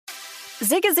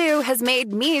Zigazoo has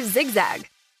made me zigzag.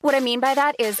 What I mean by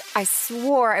that is I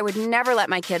swore I would never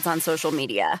let my kids on social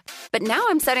media, but now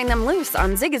I'm setting them loose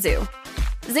on Zigazoo.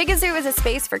 Zigazoo is a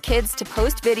space for kids to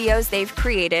post videos they've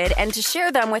created and to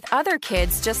share them with other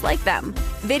kids just like them.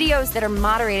 Videos that are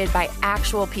moderated by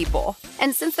actual people.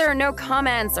 And since there are no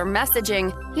comments or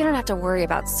messaging, you don't have to worry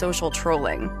about social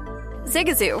trolling.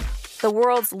 Zigazoo, the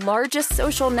world's largest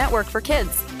social network for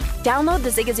kids. Download the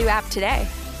Zigazoo app today.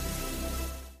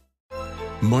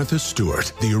 Martha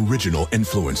Stewart, the original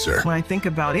influencer. When I think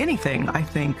about anything, I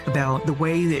think about the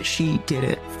way that she did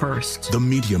it first. The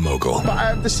media mogul.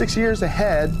 5 to 6 years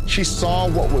ahead, she saw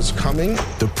what was coming.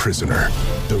 The prisoner.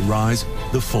 The rise,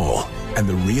 the fall, and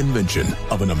the reinvention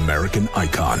of an American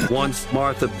icon. Once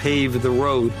Martha paved the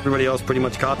road, everybody else pretty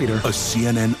much copied her. A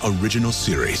CNN original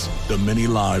series, The Many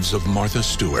Lives of Martha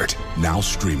Stewart, now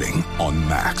streaming on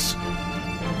Max.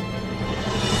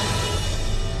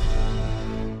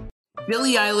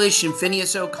 Billie Eilish and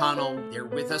Phineas O'Connell, they're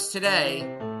with us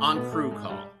today on Crew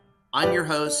Call. I'm your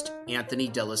host, Anthony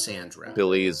D'Alessandro.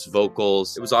 Billie's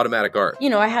vocals, it was automatic art. You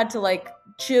know, I had to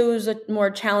choose a more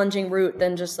challenging route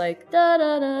than just da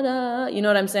da da da. You know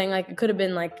what I'm saying? It could have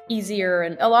been easier.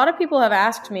 And a lot of people have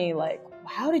asked me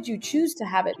how did you choose to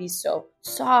have it be so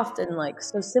soft and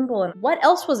so simple? And what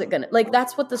else was it gonna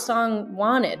that's what the song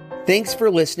wanted. Thanks for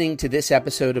listening to this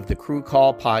episode of the Crew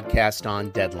Call podcast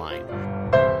on Deadline.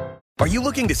 Are you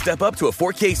looking to step up to a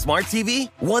 4K smart TV?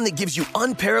 One that gives you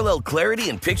unparalleled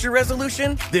clarity and picture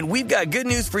resolution? Then we've got good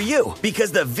news for you,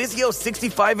 because the Vizio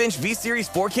 65-inch V-Series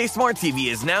 4K smart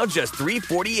TV is now just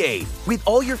 $348. With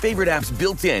all your favorite apps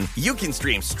built in, you can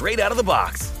stream straight out of the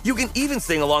box. You can even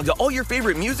sing along to all your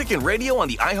favorite music and radio on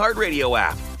the iHeartRadio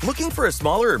app. Looking for a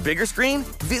smaller or bigger screen?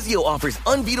 Vizio offers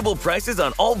unbeatable prices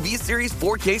on all V-Series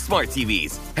 4K smart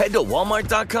TVs. Head to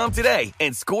Walmart.com today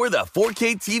and score the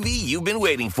 4K TV you've been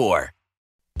waiting for.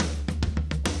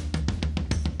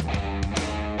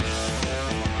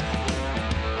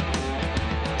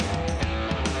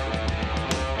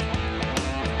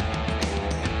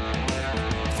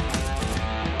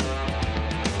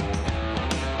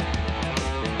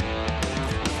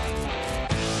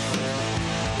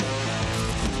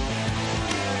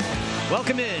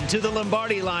 Welcome in to the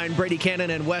Lombardi Line. Brady Cannon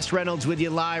and Wes Reynolds with you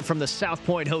live from the South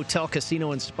Point Hotel,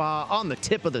 Casino, and Spa on the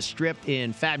tip of the Strip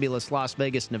in fabulous Las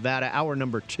Vegas, Nevada. Hour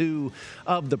number 2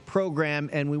 of the program.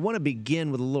 And we want to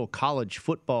begin with a little college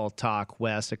football talk,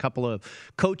 Wes. A couple of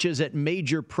coaches at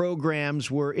major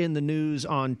programs were in the news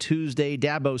on Tuesday.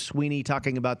 Dabo Swinney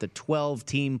talking about the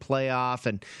 12-team playoff.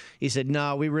 And he said,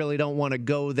 no, we really don't want to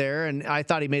go there. And I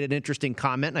thought he made an interesting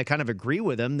comment, and I kind of agree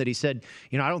with him, that he said,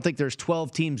 I don't think there's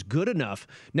 12 teams good enough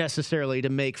necessarily to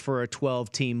make for a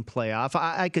 12-team playoff.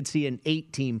 I could see an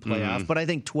 8-team playoff, but I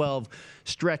think 12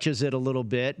 stretches it a little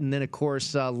bit. And then, of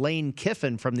course, Lane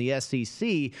Kiffin from the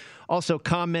SEC also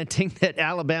commenting that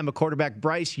Alabama quarterback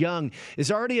Bryce Young is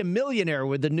already a millionaire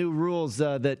with the new rules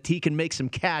that he can make some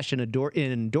cash in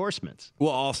endorsements.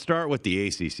 Well, I'll start with the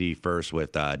ACC first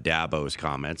with Dabo's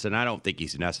comments, and I don't think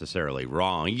he's necessarily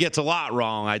wrong. He gets a lot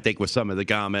wrong, I think, with some of the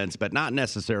comments, but not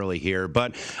necessarily here.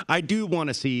 But I do want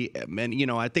to see, and,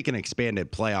 I think an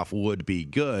expanded playoff would be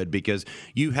good, because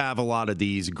you have a lot of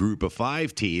these group of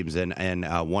 5 teams, and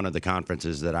one of the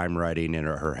conferences that I'm writing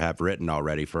or have written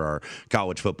already for our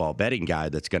college football betting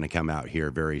guide that's going to come out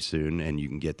here very soon, and you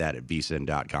can get that at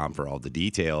vsin.com for all the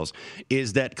details,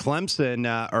 is that Clemson,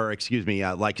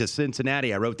 like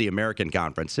Cincinnati, I wrote the American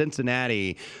Conference.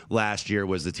 Cincinnati last year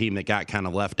was the team that got kind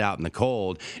of left out in the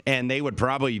cold, and they would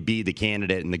probably be the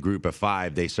candidate in the group of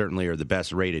 5. They certainly are the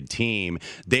best rated team.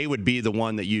 They would be the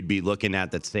one that you'd be looking at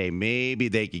that say maybe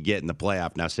they could get in the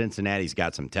playoff. Now, Cincinnati's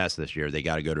got some tests this year. They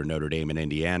got to go to Notre Dame and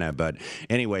Indiana. But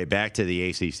anyway, back to the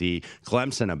ACC.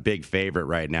 Clemson, a big favorite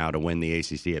right now to win the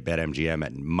ACC at BetMGM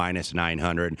at minus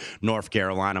 900. North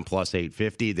Carolina plus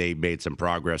 850. They made some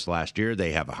progress last year.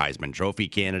 They have a Heisman Trophy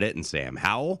candidate in Sam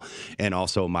Howell. And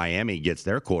also Miami gets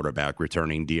their quarterback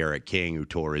returning, De'Aaron King, who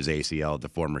tore his ACL at the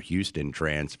former Houston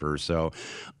transfer. So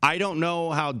I don't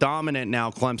know how dominant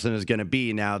now Clemson is going to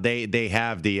be. Now they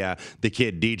have the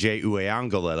kid DJ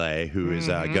Uiagalelei, who is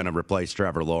going to replace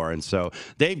Trevor Lawrence. So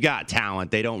they've got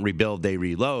talent. They don't rebuild, they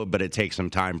reload, but it takes some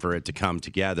time for it to come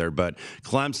together. But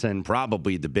Clemson,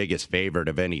 probably the biggest favorite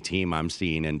of any team I'm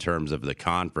seeing in terms of the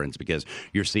conference, because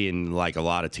you're seeing like a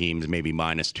lot of teams maybe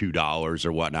minus $2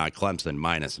 or whatnot. Clemson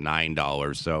minus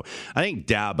 $9. So I think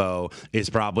Dabo is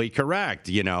probably correct,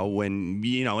 when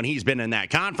he's been in that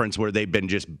conference where they've been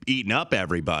just eating up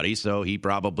everybody. So he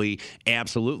probably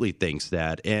absolutely absolutely thinks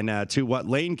that. And to what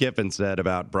Lane Kiffin said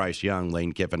about Bryce Young,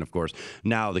 Lane Kiffin, of course,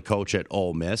 now the coach at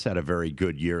Ole Miss, had a very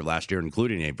good year last year,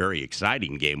 including a very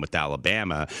exciting game with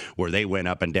Alabama where they went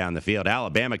up and down the field.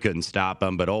 Alabama couldn't stop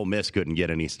them, but Ole Miss couldn't get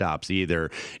any stops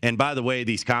either. And by the way,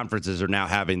 these conferences are now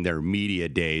having their media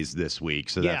days this week,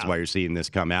 so that's why you're seeing this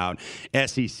come out.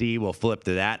 SEC will flip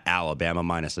to that. Alabama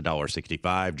minus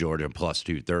 $1.65, Georgia plus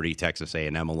 230, Texas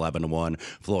A&M 11-1,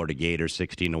 Florida Gators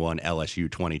 16-1, LSU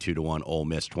 22-1, Ole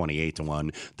Miss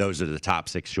 28-1. Those are the top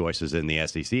 6 choices in the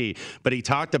SEC. But he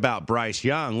talked about Bryce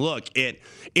Young. Look,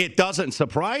 it doesn't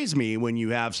surprise me when you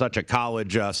have such a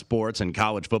college sports and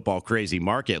college football crazy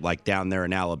market like down there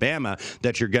in Alabama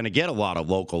that you're going to get a lot of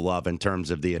local love in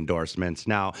terms of the endorsements.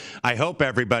 Now, I hope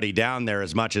everybody down there,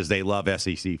 as much as they love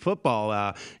SEC football,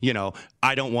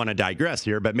 I don't want to digress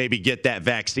here, but maybe get that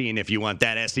vaccine if you want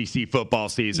that SEC football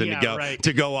season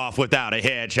to go off without a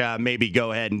hitch. Maybe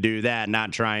go ahead and do that,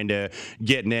 not trying to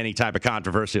get in any type of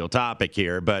controversial topic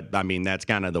here. But, I mean, that's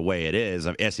kind of the way it is.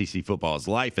 SEC football is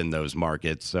life in those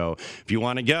markets. So if you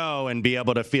want to go and be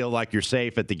able to feel like you're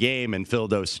safe at the game and fill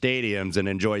those stadiums and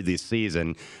enjoy this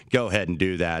season, go ahead and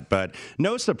do that. But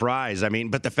no surprise. I mean,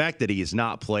 but the fact that he has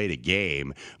not played a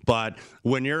game. But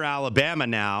when you're Alabama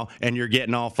now and you're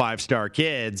getting all 5-star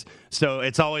kids, so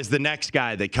it's always the next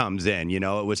guy that comes in.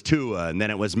 It was Tua, and then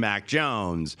it was Mac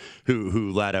Jones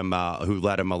who led him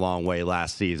a long way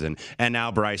last season, and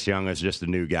now Bryce Young is just a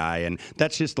new guy, and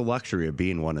that's just the luxury of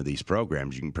being one of these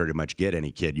programs. You can pretty much get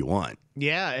any kid you want.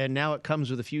 Yeah, and now it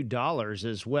comes with a few dollars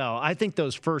as well. I think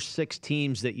those first 6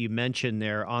 teams that you mentioned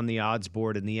there on the odds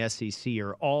board in the SEC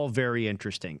are all very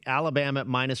interesting. Alabama at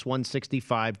minus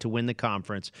 165 to win the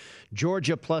conference,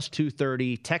 Georgia plus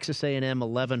 230, Texas A&M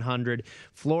 1100,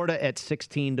 Florida at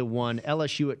 16-1,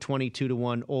 LSU at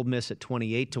 22-1, Ole Miss at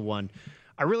 28-1.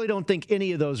 I really don't think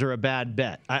any of those are a bad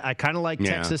bet. I kind of like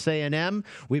Texas A&M.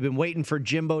 We've been waiting for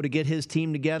Jimbo to get his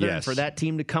team together and for that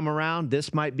team to come around.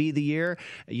 This might be the year.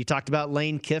 You talked about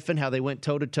Lane Kiffin, how they went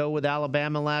toe-to-toe with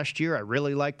Alabama last year. I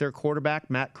really like their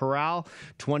quarterback, Matt Corral,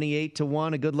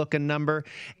 28-1, a good-looking number.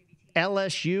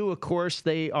 LSU, of course,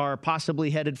 they are possibly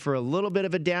headed for a little bit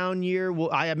of a down year. Well,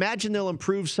 I imagine they'll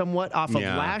improve somewhat off of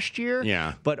last year.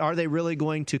 Yeah. But are they really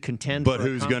going to contend But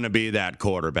who's going to be that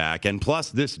quarterback? And plus,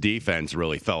 this defense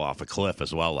really fell off a cliff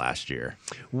as well last year.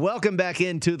 Welcome back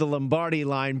into the Lombardi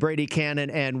Line. Brady Cannon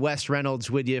and Wes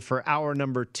Reynolds with you for hour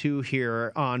number 2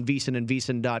 here on VSiN and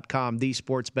VSiN.com, the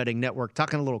sports betting network.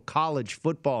 Talking a little college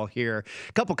football here.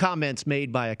 A couple comments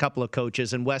made by a couple of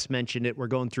coaches, and Wes mentioned it. We're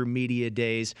going through media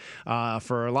days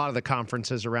for a lot of the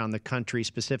conferences around the country,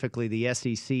 specifically the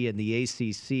SEC and the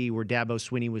ACC, where Dabo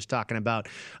Swinney was talking about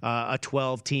a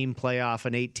 12-team playoff,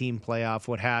 an 8-team playoff,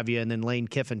 what have you, and then Lane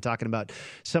Kiffin talking about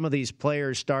some of these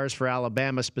players, stars for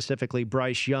Alabama, specifically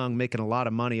Bryce Young, making a lot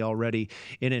of money already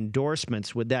in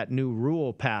endorsements with that new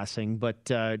rule passing. But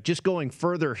just going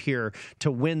further here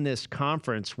to win this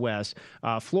conference, Wes,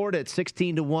 Florida at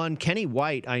 16-1. Kenny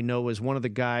White, I know, is one of the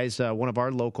guys, one of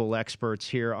our local experts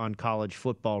here on college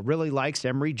football. Really likes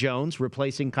Emory Jones,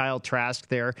 replacing Kyle Trask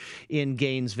there in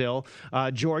Gainesville.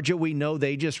 Georgia, we know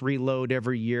they just reload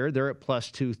every year. They're at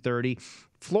plus 230.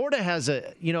 Florida has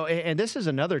and this is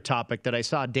another topic that I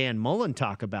saw Dan Mullen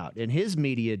talk about in his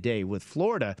media day with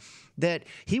Florida, that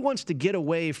he wants to get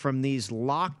away from these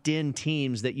locked-in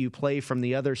teams that you play from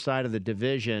the other side of the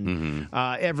division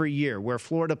every year, where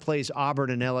Florida plays Auburn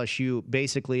and LSU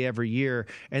basically every year.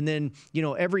 And then,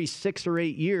 every 6 or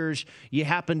 8 years, you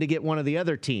happen to get one of the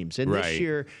other teams. And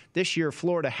this year,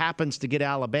 Florida happens to get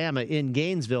Alabama in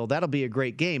Gainesville. That'll be a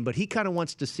great game. But he kind of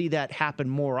wants to see that happen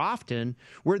more often,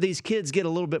 where these kids get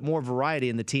a little bit more variety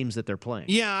in the teams that they're playing.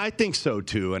 Yeah, I think so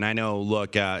too. And I know,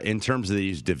 look, in terms of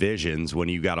these divisions, when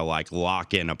you got to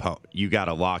lock in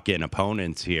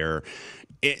opponents here.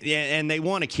 And they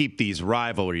want to keep these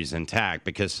rivalries intact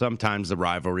because sometimes the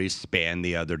rivalries span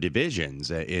the other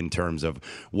divisions in terms of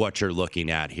what you're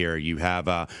looking at here. You have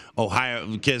Ohio,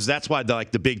 because that's why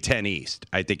the Big Ten East,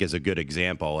 I think, is a good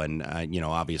example. And,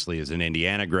 obviously as an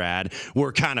Indiana grad,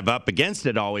 we're kind of up against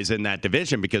it always in that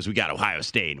division because we got Ohio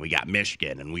State and we got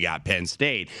Michigan and we got Penn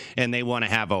State. And they want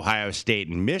to have Ohio State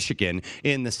and Michigan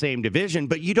in the same division,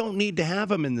 but you don't need to have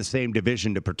them in the same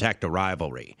division to protect a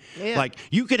rivalry. Yeah. Like,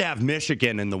 you could have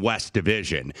Michigan in the West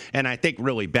Division, and I think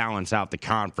really balance out the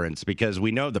conference because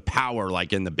we know the power,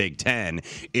 like in the Big Ten,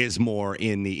 is more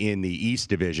in the East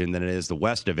Division than it is the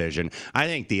West Division. I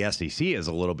think the SEC is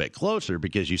a little bit closer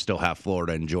because you still have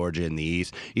Florida and Georgia in the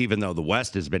East, even though the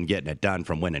West has been getting it done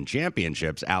from winning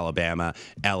championships, Alabama,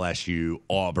 LSU,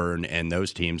 Auburn, and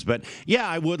those teams. But, yeah,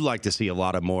 I would like to see a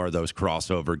lot of more of those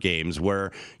crossover games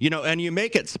where, and you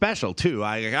make it special, too.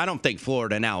 I don't think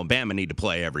Florida and Alabama need to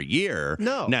play every year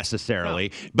necessarily.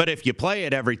 No. But if you play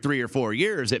it every 3 or 4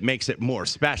 years, it makes it more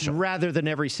special. Rather than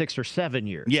every 6 or 7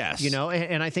 years. Yes.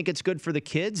 And I think it's good for the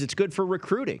kids. It's good for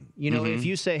recruiting. If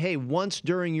you say, hey, once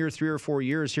during your 3 or 4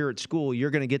 years here at school,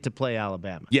 you're going to get to play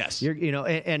Alabama. Yes.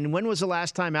 And when was the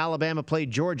last time Alabama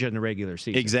played Georgia in the regular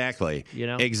season? Exactly.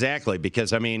 Exactly.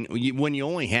 Because, when you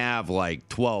only have like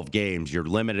 12 games, you're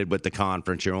limited with the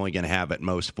conference. You're only going to have at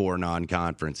most 4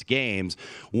 non-conference games.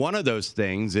 One of those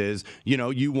things is,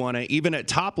 you want to, even at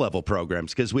top-level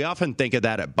programs, because we often think of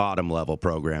that at bottom-level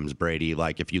programs, Brady.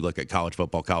 Like if you look at college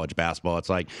football, college basketball, it's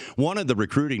like one of the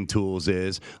recruiting tools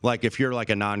is, like if you're like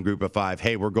a non-group of 5,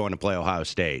 hey, we're going to play Ohio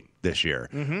State this year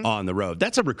on the road.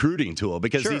 That's a recruiting tool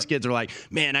because these kids are like,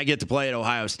 man, I get to play at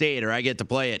Ohio State, or I get to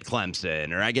play at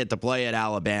Clemson, or I get to play at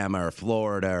Alabama or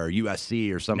Florida or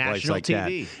USC or someplace like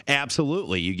TV. That.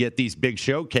 Absolutely. You get these big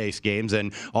showcase games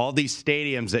and all these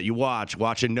stadiums that you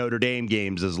watching Notre Dame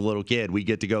games as a little kid. We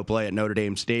get to go play at Notre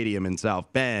Dame Stadium in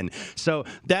South Bend. So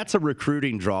that's a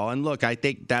recruiting draw. And look, I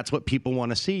think that's what people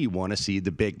want to see. You want to see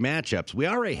the big matchups. We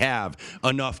already have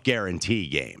enough guarantee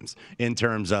games in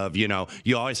terms of, you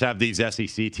always have these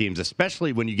SEC teams,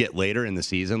 especially when you get later in the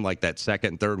season, like that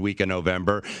second, third week of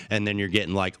November, and then you're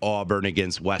getting like Auburn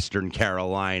against Western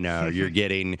Carolina, or you're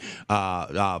getting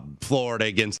Florida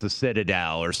against the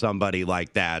Citadel or somebody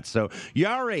like that. So you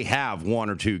already have 1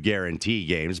 or 2 guarantee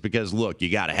games because, look, you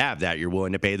got to have that. You're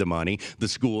willing to pay the money. The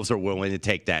schools are willing to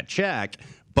take that check,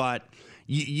 but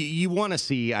you want to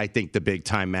see, I think, the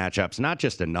big-time matchups, not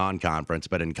just in non-conference,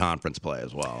 but in conference play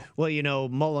as well. Well,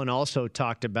 Mullen also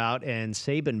talked about, and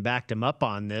Saban backed him up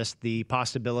on this, the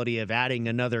possibility of adding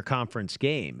another conference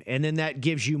game. And then that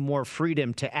gives you more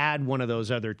freedom to add one of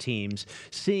those other teams,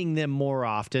 seeing them more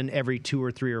often every 2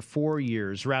 or 3 or 4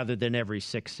 years rather than every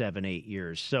 6, 7, 8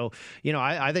 years. So,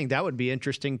 I think that would be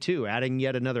interesting, too, adding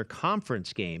yet another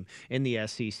conference game in the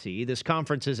SEC. This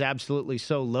conference is absolutely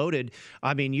so loaded.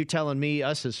 You're telling me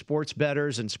us as sports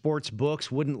bettors and sports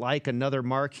books wouldn't like another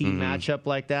marquee matchup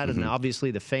like that, and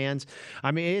obviously the fans.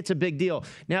 It's a big deal.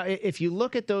 Now, if you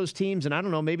look at those teams, and I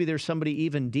don't know, maybe there's somebody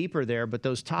even deeper there, but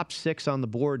those top 6 on the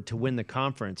board to win the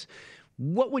conference,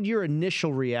 what would your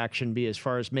initial reaction be as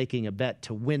far as making a bet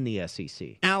to win the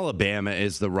SEC? Alabama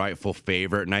is the rightful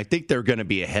favorite, and I think they're going to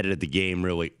be ahead of the game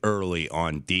really early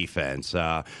on defense.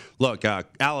 Look,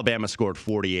 Alabama scored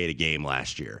 48 a game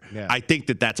last year. Yeah. I think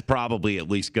that's probably at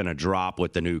least going to drop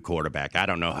with the new quarterback. I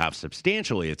don't know how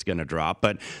substantially it's going to drop,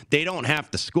 but they don't have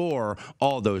to score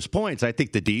all those points. I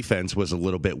think the defense was a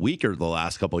little bit weaker the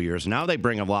last couple of years. Now they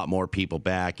bring a lot more people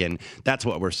back, and that's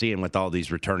what we're seeing with all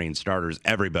these returning starters.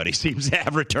 Everybody seems to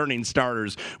have returning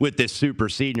starters with this super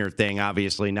senior thing,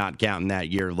 obviously not counting that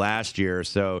year last year.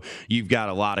 So you've got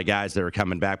a lot of guys that are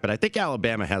coming back. But I think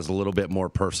Alabama has a little bit more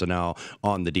personnel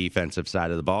on the defensive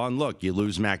side of the ball. And look, you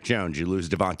lose Mac Jones, you lose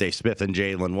Devontae Smith and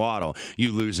Jalen Waddle,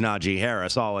 you lose Najee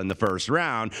Harris all in the first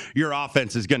round. Your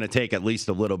offense is going to take at least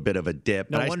a little bit of a dip.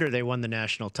 No wonder they won the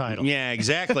national title. Yeah,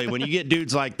 exactly. When you get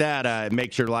dudes like that, it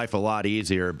makes your life a lot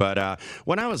easier. But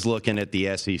when I was looking at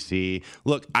the SEC,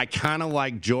 look, I kind of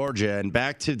like Georgia. And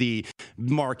back to the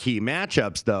marquee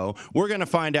matchups, though, we're going to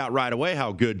find out right away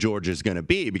how good Georgia's going to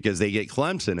be because they get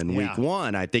Clemson in week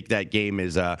 1. I think that game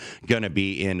is going to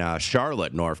be in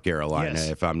Charlotte, North Carolina,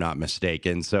 if I'm not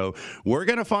mistaken. So we're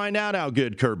going to find out how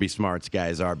good Kirby Smart's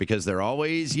guys are because they're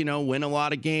always, win a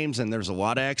lot of games and there's a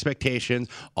lot of expectations.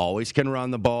 Always can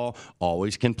run the ball,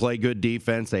 always can play good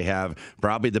defense. They have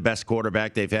probably the best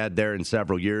quarterback they've had there in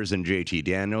several years in JT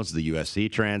Daniels, the USC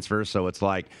transfer. So it's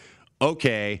like,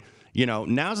 okay,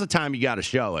 now's the time you got to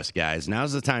show us, guys.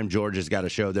 Now's the time Georgia's got to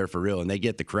show they're for real, and they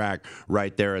get the crack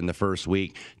right there in the first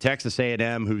week. Texas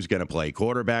A&M, who's going to play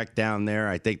quarterback down there,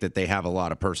 I think that they have a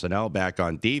lot of personnel back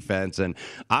on defense, and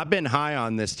I've been high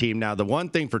on this team. Now, the one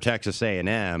thing for Texas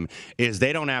A&M is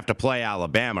they don't have to play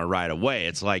Alabama right away.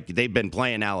 It's like they've been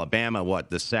playing Alabama,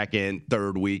 the second,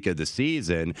 third week of the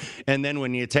season, and then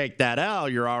when you take that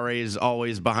out, you're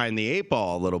always behind the 8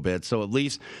 ball a little bit, so at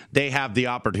least they have the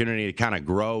opportunity to kind of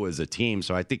grow as a team.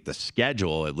 So I think the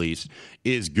schedule at least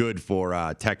is good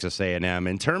for Texas A&M.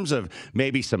 In terms of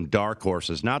maybe some dark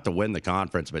horses, not to win the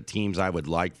conference, but teams I would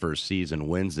like for season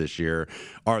wins this year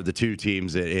are the 2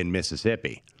 teams in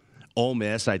Mississippi. Ole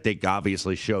Miss, I think,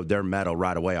 obviously showed their mettle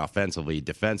right away offensively.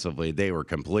 Defensively, they were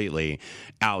completely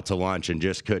out to lunch and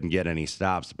just couldn't get any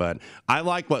stops. But I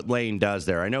like what Lane does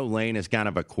there. I know Lane is kind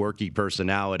of a quirky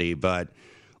personality, but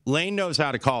Lane knows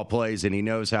how to call plays, and he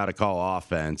knows how to call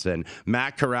offense. And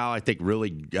Matt Corral, I think, really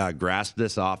grasped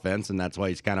this offense, and that's why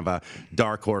he's kind of a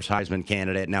dark horse Heisman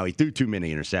candidate. Now, he threw too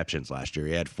many interceptions last year.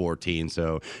 He had 14,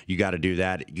 so you got to do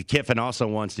that. Kiffin also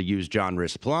wants to use John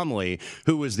Rhys Plumlee,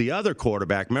 who was the other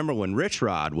quarterback. Remember when Rich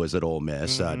Rod was at Ole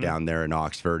Miss down there in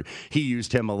Oxford? He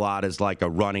used him a lot as like a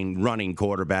running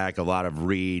quarterback, a lot of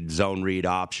zone read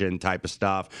option type of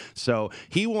stuff. So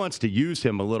he wants to use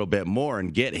him a little bit more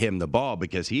and get him the ball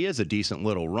because he is a decent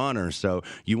little runner, so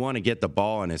you want to get the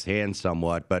ball in his hands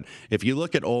somewhat. But if you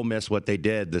look at Ole Miss, what they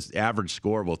did, this average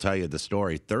score will tell you the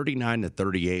story.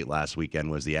 39-38 last weekend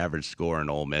was the average score in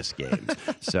Ole Miss games.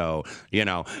 So,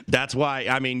 that's why,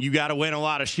 you got to win a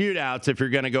lot of shootouts if you're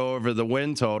going to go over the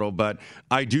win total. But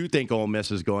I do think Ole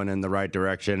Miss is going in the right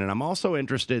direction, and I'm also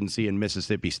interested in seeing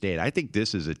Mississippi State. I think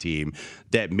this is a team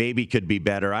that maybe could be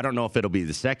better. I don't know if it'll be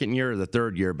the second year or the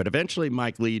third year, but eventually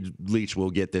Mike Leach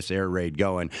will get this air raid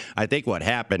going. I think what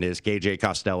happened is KJ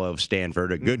Costello of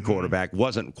Stanford, a good quarterback,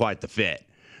 wasn't quite the fit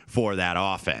for that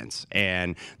offense.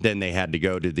 And then they had to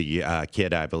go to the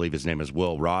kid, I believe his name is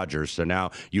Will Rogers. So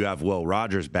now you have Will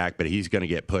Rogers back, but he's going to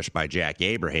get pushed by Jack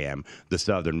Abraham, the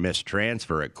Southern Miss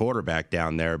transfer at quarterback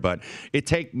down there. But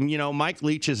Mike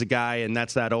Leach is a guy, and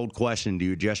that's that old question, do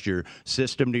you adjust your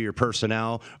system to your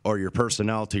personnel or your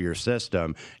personnel to your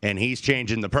system? And he's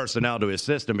changing the personnel to his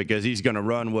system because he's going to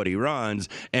run what he runs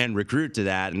and recruit to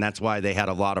that. And that's why they had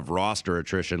a lot of roster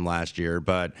attrition last year.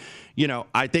 But,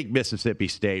 I think Mississippi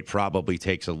State probably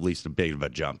takes at least a bit of a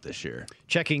jump this year.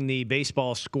 Checking the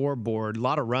baseball scoreboard, a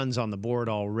lot of runs on the board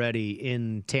already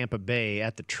in Tampa Bay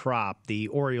at the Trop. The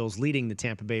Orioles leading the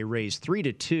Tampa Bay Rays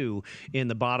 3-2 in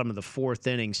the bottom of the fourth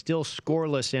inning. Still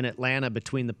scoreless in Atlanta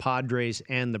between the Padres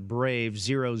and the Braves.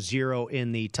 0-0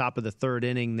 in the top of the third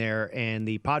inning there, and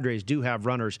the Padres do have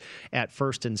runners at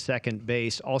first and second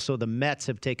base. Also, the Mets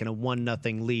have taken a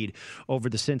 1-0 lead over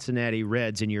the Cincinnati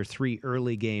Reds in your three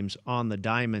early games on the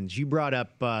Diamonds. You brought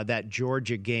up that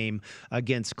Georgia game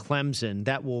against Clemson.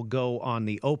 That will go on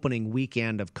the opening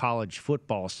weekend of college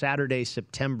football, Saturday,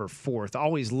 September 4th.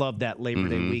 Always love that Labor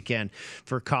Day weekend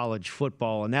for college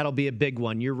football, and that'll be a big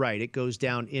one. You're right. It goes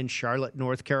down in Charlotte,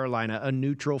 North Carolina, a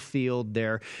neutral field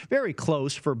there. Very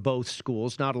close for both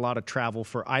schools. Not a lot of travel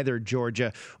for either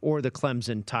Georgia or the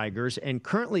Clemson Tigers. And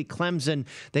currently Clemson,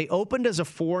 they opened as a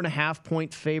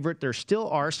 4.5-point favorite. There still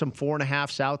are some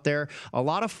 4.5s out there. A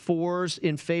lot of 4s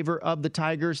in favor of the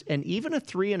Tigers, and even a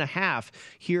 3.5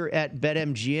 here at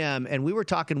BetMGM. And we were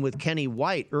talking with Kenny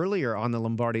White earlier on the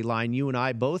Lombardi line, you and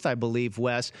I both, I believe,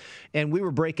 Wes, and we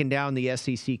were breaking down the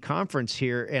SEC conference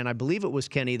here, and I believe it was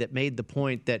Kenny that made the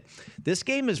point that this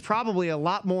game is probably a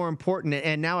lot more important.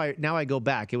 And now I go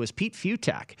back. It was Pete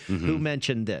Futak who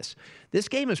mentioned this. This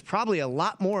game is probably a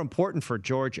lot more important for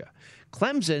Georgia.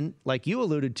 Clemson, like you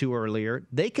alluded to earlier,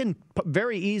 they can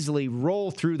very easily roll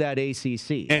through that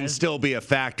ACC. And still be a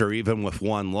factor even with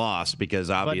one loss because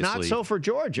obviously... But not so for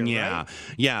Georgia, right?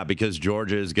 Yeah, because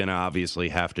Georgia is going to obviously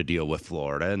have to deal with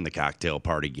Florida and the cocktail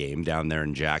party game down there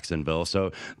in Jacksonville.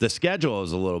 So the schedule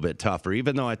is a little bit tougher,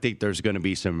 even though I think there's going to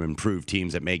be some improved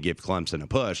teams that may give Clemson a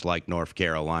push, like North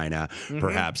Carolina,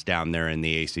 perhaps down there in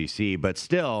the ACC. But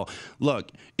still,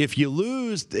 look, if you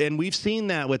lose, and we've seen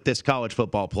that with this college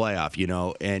football playoff,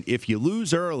 and if you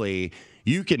lose early,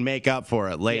 you can make up for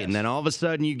it late. Yes. And then all of a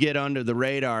sudden you get under the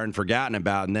radar and forgotten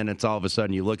about, and then it's all of a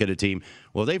sudden you look at a team,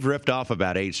 well, they've ripped off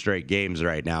about 8 straight games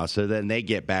right now, so then they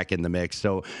get back in the mix.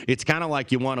 So it's kind of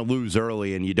like you want to lose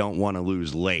early and you don't want to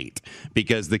lose late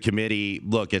because the committee,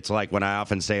 look, it's like when I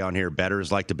often say on here,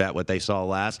 bettors like to bet what they saw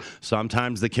last.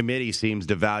 Sometimes the committee seems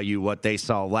to value what they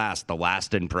saw last, the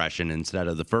last impression instead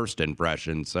of the first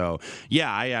impression. So,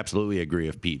 yeah, I absolutely agree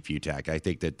with Pete Futak. I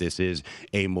think that this is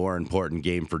a more important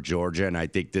game for Georgia, and I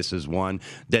think this is one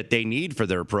that they need for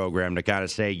their program to kind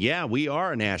of say, yeah, we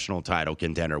are a national title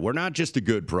contender. We're not just a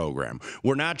good program.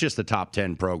 We're not just a top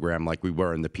 10 program like we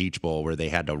were in the Peach Bowl where they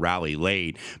had to rally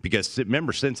late because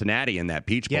remember Cincinnati in that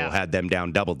Peach Bowl had them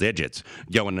down double digits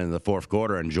going into the fourth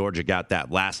quarter, and Georgia got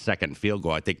that last second field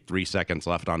goal, I think 3 seconds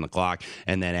left on the clock,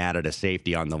 and then added a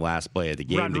safety on the last play of the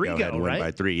game to go ahead and win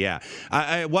by 3. Yeah.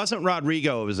 It wasn't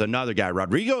Rodrigo. It was another guy.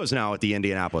 Rodrigo is now at the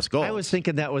Indianapolis Colts. I was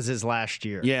thinking that was his last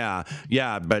year.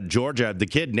 Yeah, but Georgia, the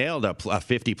kid nailed a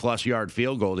 50-plus yard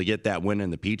field goal to get that win in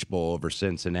the Peach Bowl over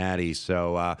Cincinnati.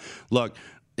 So, look,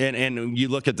 and you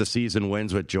look at the season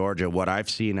wins with Georgia, what I've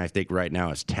seen, I think right now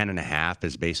is 10.5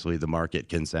 is basically the market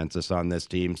consensus on this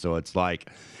team. So it's like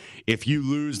if you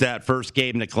lose that first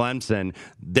game to Clemson,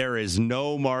 there is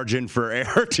no margin for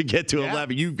error to get to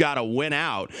 11. You've got to win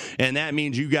out, and that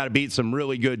means you've got to beat some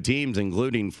really good teams,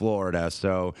 including Florida.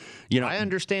 So, I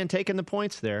understand taking the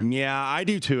points there. Yeah, I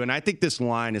do too, and I think this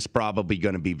line is probably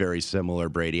going to be very similar,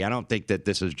 Brady. I don't think that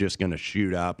this is just going to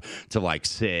shoot up to like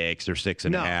 6 or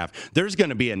 6.5. There's going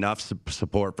to be enough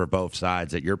support for both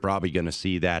sides that you're probably going to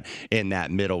see that in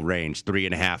that middle range,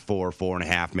 3.5, 4,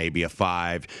 4.5, maybe a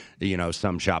 5.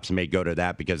 Some shops may go to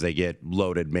that because they get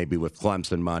loaded maybe with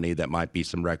Clemson money. That might be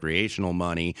some recreational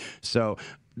money. So,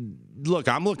 look,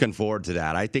 I'm looking forward to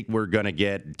that. I think we're going to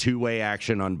get two-way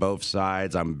action on both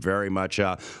sides. I'm very much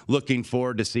looking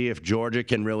forward to see if Georgia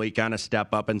can really kind of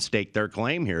step up and stake their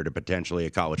claim here to potentially a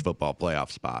college football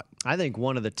playoff spot. I think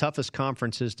one of the toughest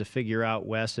conferences to figure out,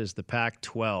 Wes, is the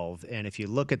Pac-12. And if you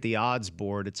look at the odds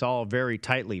board, it's all very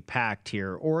tightly packed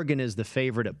here. Oregon is the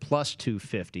favorite at plus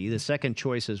 250. The second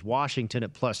choice is Washington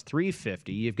at plus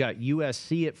 350. You've got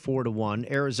USC at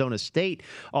 4-1, Arizona State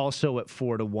also at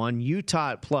 4-1,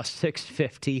 Utah at plus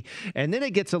 650, and then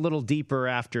it gets a little deeper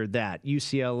after that.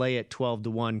 UCLA at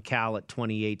 12-1, Cal at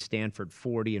 28, Stanford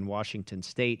 40, and Washington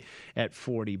State at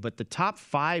 40. But the top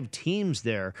 5 teams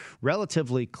there,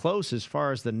 relatively close as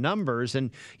far as the numbers.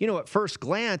 And, at first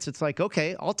glance, it's like,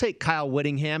 okay, I'll take Kyle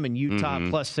Whittingham and Utah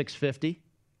plus 650.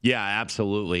 Yeah,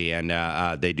 absolutely, and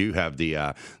they do have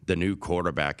the new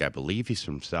quarterback. I believe he's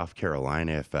from South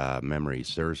Carolina, if memory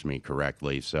serves me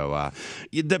correctly. So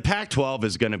the Pac-12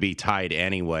 is going to be tight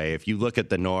anyway. If you look at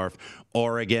the North,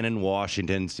 Oregon and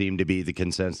Washington seem to be the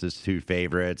consensus 2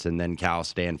 favorites, and then Cal,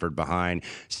 Stanford behind.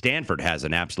 Stanford has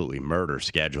an absolutely murder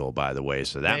schedule, by the way,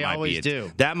 so that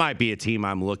might be a team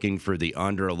I'm looking for the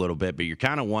under a little bit. But you're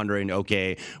kind of wondering,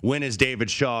 okay, when is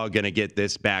David Shaw going to get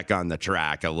this back on the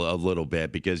track a little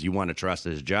bit? Because you want to trust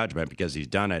his judgment because he's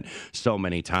done it so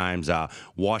many times.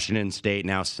 Washington State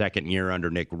now second year under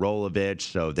Nick Rolovich,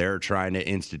 so they're trying to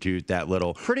institute that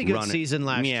little pretty good season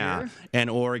last year. And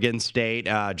Oregon State,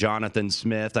 Jonathan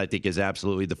Smith, I think, is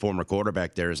absolutely the former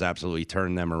quarterback there, has absolutely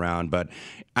turned them around. But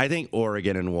I think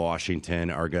Oregon and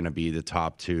Washington are going to be the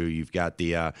top 2. You've got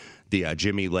the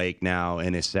Jimmy Lake now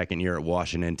in his second year at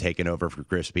Washington, taking over for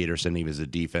Chris Peterson. He was a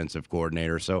defensive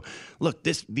coordinator. So, look,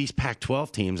 these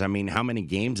Pac-12 teams, I mean, how many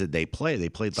games did they play? They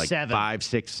played like 5,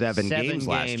 6, 7 games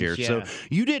last year. Yeah. So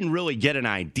you didn't really get an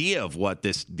idea of what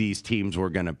these teams were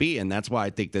going to be, and that's why I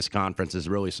think this conference is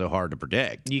really so hard to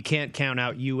predict. You can't count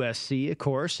out USC, of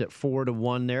course, at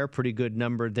 4-1 there. Pretty good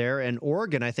number there. And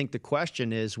Oregon, I think the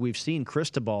question is, we've seen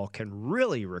Cristobal can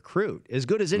really recruit, as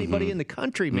good as anybody in the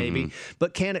country maybe,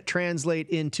 but can it translate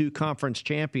into conference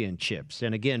championships?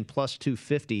 And again, plus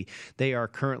 250, they are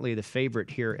currently the favorite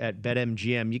here at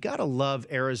BetMGM. You got to love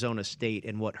Arizona State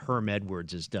and what Herm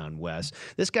Edwards has done, Wes.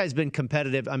 This guy's been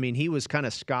competitive. I mean, he was kind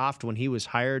of scoffed when he was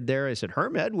hired there. I said,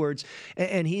 Herm Edwards,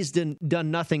 and he's done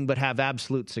nothing but have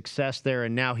absolute success there,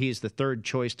 and now he's the third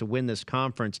choice to win this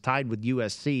conference, tied with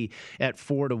USC at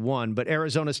 4-1. But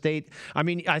Arizona State, I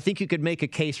mean, I think you could make a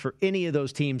case for any of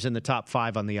those teams in the top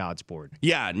 5 on the odds board.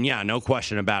 Yeah, no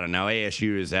question about it. Now,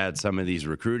 ASU has had some of these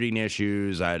recruiting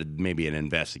issues. I had maybe an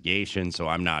investigation, so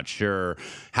I'm not sure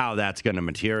how that's going to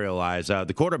materialize.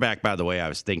 The quarterback, by the way, I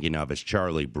was thinking of is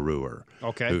Charlie Brewer,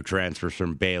 who transfers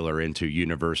from Baylor into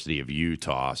University of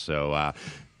Utah. So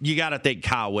you got to think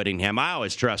Kyle Whittingham. I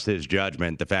always trust his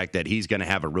judgment, the fact that he's going to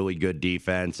have a really good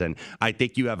defense. And I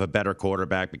think you have a better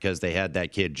quarterback because they had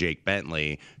that kid, Jake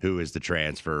Bentley, who is the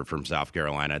transfer from South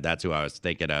Carolina. That's who I was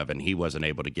thinking of, and he wasn't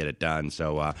able to get it done.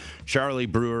 So Charlie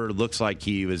Brewer looks like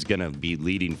he was going to be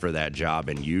leading for that job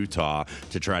in Utah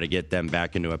to try to get them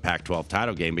back into a Pac-12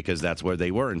 title game, because that's where they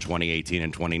were in 2018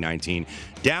 and 2019.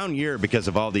 Down year because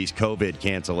of all these COVID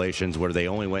cancellations where they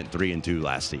only went 3-2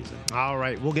 last season. All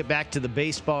right, we'll get back to the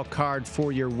baseball card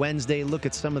for your Wednesday. Look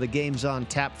at some of the games on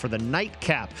tap for the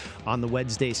nightcap on the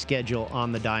Wednesday schedule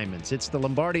on the Diamonds. It's the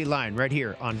Lombardi Line right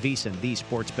here on VSiN, the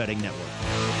Sports Betting Network.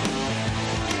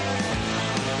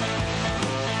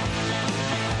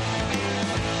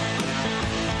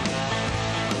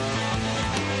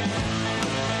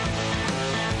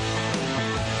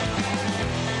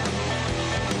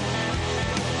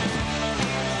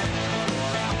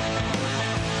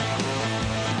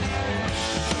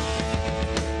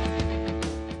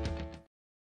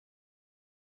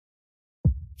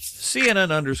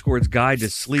 CNN_'s Guide to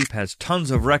Sleep has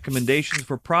tons of recommendations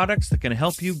for products that can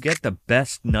help you get the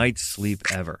best night's sleep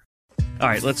ever. All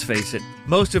right, let's face it,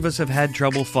 most of us have had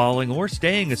trouble falling or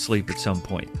staying asleep at some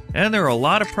point, and there are a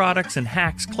lot of products and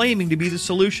hacks claiming to be the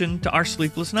solution to our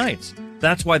sleepless nights.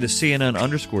 That's why the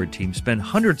CNN_ team spend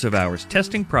hundreds of hours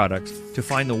testing products to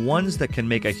find the ones that can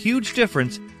make a huge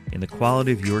difference in the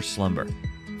quality of your slumber.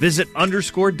 Visit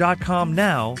underscore.com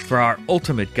now for our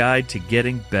ultimate guide to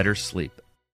getting better sleep.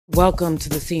 Welcome to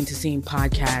the Scene to Scene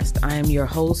podcast. I am your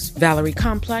host, Valerie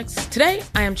Complex. Today,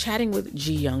 I am chatting with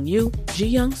Ji Young Yu. Ji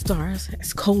Young stars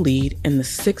as co-lead in the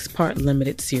 6-part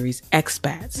limited series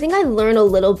Expats. I think I learn a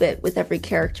little bit with every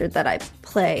character that I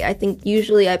play. I think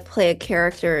usually I play a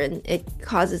character and it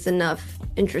causes enough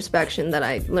introspection that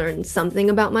I learn something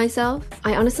about myself.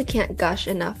 I honestly can't gush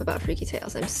enough about Freaky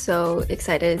Tales. I'm so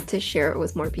excited to share it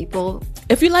with more people.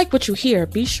 If you like what you hear,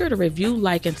 be sure to review,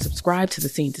 like, and subscribe to the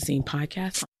Scene to Scene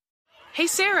podcast. Hey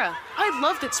Sarah, I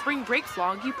love that spring break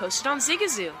vlog you posted on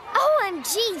Zigazoo.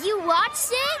 OMG, you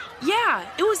watched it? Yeah,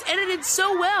 it was edited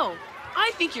so well.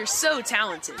 I think you're so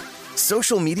talented.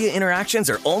 Social media interactions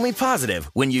are only positive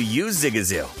when you use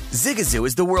Zigazoo. Zigazoo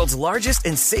is the world's largest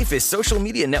and safest social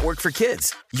media network for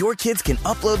kids. Your kids can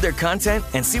upload their content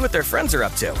and see what their friends are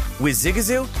up to. With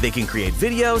Zigazoo, they can create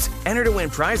videos, enter to win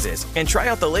prizes, and try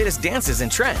out the latest dances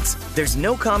and trends. There's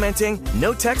no commenting,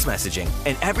 no text messaging,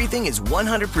 and everything is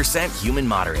 100% human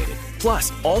moderated.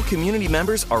 Plus, all community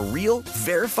members are real,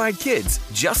 verified kids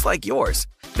just like yours.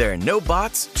 There are no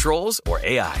bots, trolls, or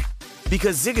AI.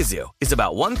 Because Zigazoo is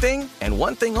about one thing and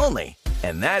one thing only,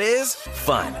 and that is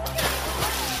fun.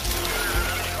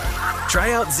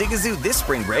 Try out Zigazoo this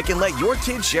spring break and let your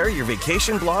kids share your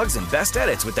vacation blogs and best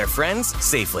edits with their friends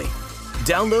safely.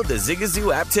 Download the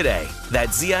Zigazoo app today.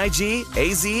 That's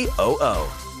Zigazoo.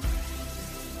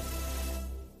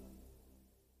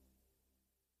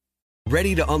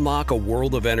 Ready to unlock a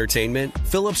world of entertainment?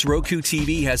 Philips Roku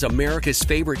TV has America's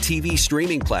favorite TV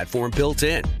streaming platform built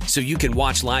in, so you can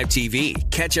watch live TV,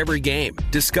 catch every game,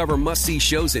 discover must-see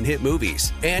shows and hit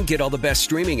movies, and get all the best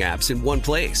streaming apps in one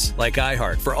place, like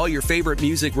iHeart for all your favorite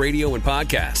music, radio, and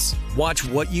podcasts. Watch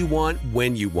what you want,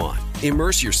 when you want.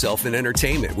 Immerse yourself in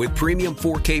entertainment with premium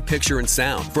 4K picture and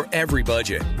sound for every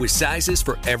budget, with sizes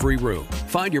for every room.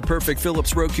 Find your perfect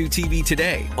Philips Roku TV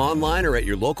today, online or at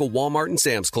your local Walmart and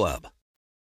Sam's Club.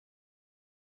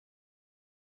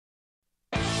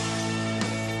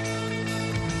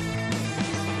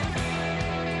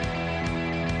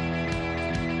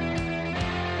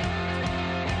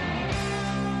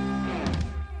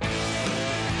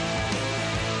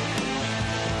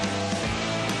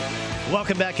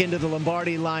 Welcome back into the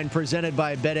Lombardi Line, presented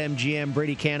by BetMGM.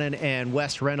 Brady Cannon and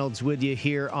Wes Reynolds with you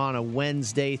here on a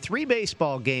Wednesday. 3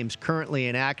 baseball games currently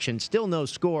in action. Still no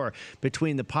score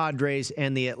between the Padres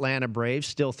and the Atlanta Braves.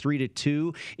 Still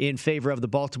 3-2 in favor of the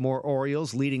Baltimore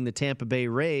Orioles, leading the Tampa Bay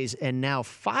Rays. And now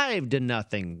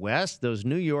 5-0, Wes. Those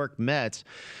New York Mets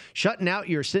shutting out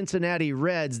your Cincinnati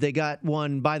Reds. They got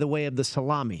one by the way of the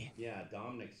salami. Yeah,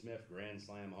 Dominic Smith, grand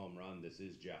slam home run. This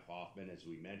is Jeff Hoffman, as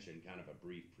we mentioned, kind of a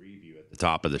brief preview at the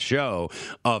top of the show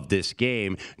of this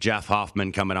game. Jeff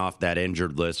Hoffman coming off that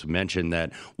injured list. We mentioned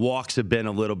that walks have been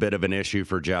a little bit of an issue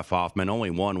for Jeff Hoffman. Only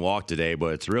 1 walk today,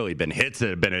 but it's really been hits that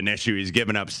have been an issue. He's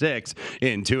given up 6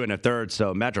 in 2 1/3.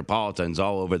 So Metropolitans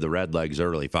all over the Redlegs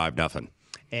early, 5-0.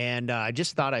 And I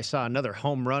just thought I saw another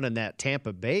home run in that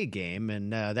Tampa Bay game,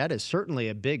 and that is certainly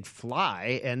a big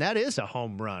fly, and that is a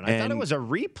home run. I thought it was a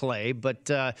replay, but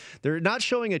they're not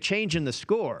showing a change in the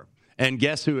score. And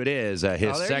guess who it is?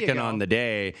 His second on the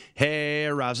day. Hey,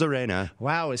 Rosarena.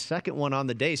 Wow, his second one on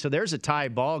the day. So there's a tie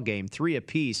ball game, 3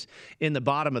 apiece in the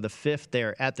bottom of the 5th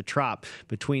there at the Trop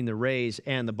between the Rays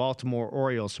and the Baltimore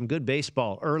Orioles. Some good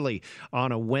baseball early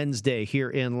on a Wednesday here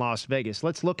in Las Vegas.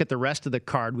 Let's look at the rest of the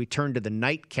card. We turn to the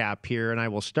nightcap here, and I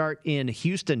will start in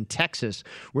Houston, Texas,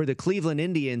 where the Cleveland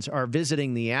Indians are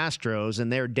visiting the Astros,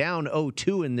 and they're down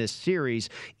 0-2 in this series.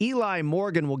 Eli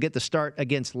Morgan will get the start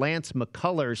against Lance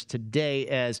McCullers today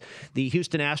as the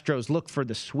Houston Astros look for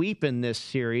the sweep in this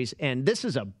series. And this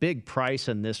is a big price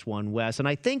in this one, Wes. And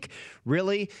I think,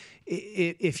 really,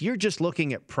 if you're just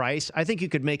looking at price, I think you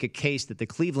could make a case that the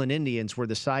Cleveland Indians were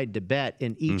the side to bet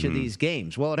in each of these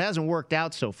games. Well, it hasn't worked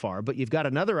out so far, but you've got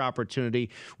another opportunity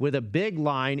with a big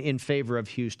line in favor of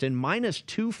Houston, minus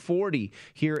 240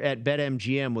 here at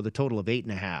BetMGM with a total of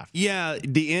 8.5. Yeah,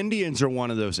 the Indians are one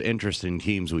of those interesting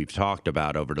teams we've talked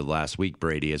about over the last week,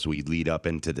 Brady, as we lead up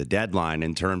into the deadline,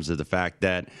 in terms of the fact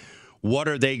that what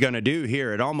are they going to do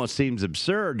here? It almost seems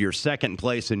absurd. You're second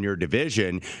place in your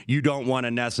division. You don't want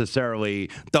to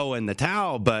necessarily throw in the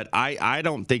towel, but I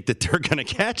don't think that they're going to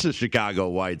catch the Chicago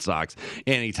White Sox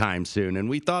anytime soon. And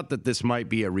we thought that this might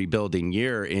be a rebuilding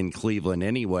year in Cleveland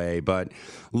anyway. But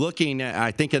looking at, I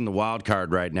think in the wild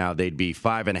card right now, they'd be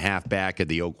 5.5 back of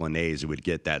the Oakland A's, who would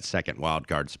get that second wild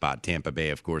card spot. Tampa Bay,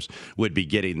 of course, would be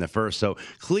getting the first. So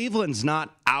Cleveland's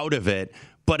not out of it.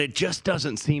 but it just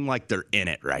doesn't seem like they're in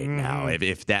it right now,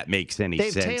 if that makes any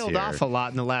sense. They've tailed off a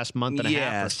lot in the last month and a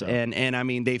half or so. And I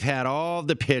mean, they've had all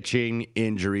the pitching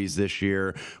injuries this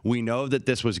year. We know that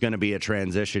this was going to be a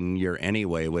transition year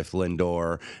anyway with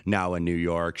Lindor now in New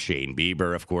York. Shane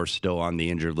Bieber, of course, still on the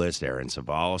injured list. Aaron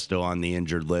Zavala still on the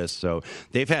injured list. So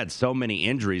they've had so many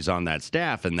injuries on that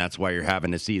staff, and that's why you're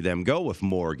having to see them go with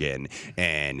Morgan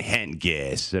and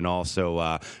Hentges and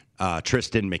also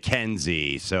Tristan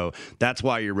McKenzie. So that's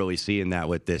why you're really seeing that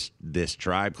with this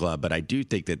Tribe Club. But I do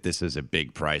think that this is a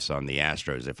big price on the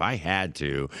Astros. If I had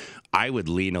to, I would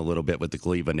lean a little bit with the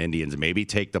Cleveland Indians, maybe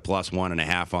take the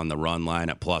 +1.5 on the run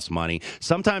line at plus money.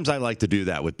 Sometimes I like to do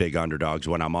that with big underdogs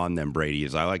when I'm on them, Brady,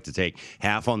 is I like to take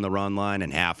half on the run line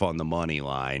and half on the money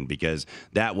line, because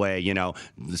that way, you know,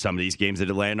 some of these games that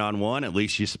land on one, at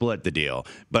least you split the deal.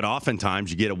 But oftentimes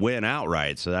you get a win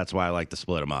outright, so that's why I like to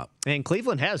split them up. And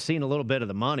Cleveland has seen a little bit of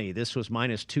the money. This was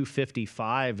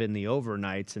 -255 in the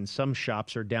overnights, and some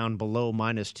shops are down below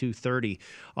 -230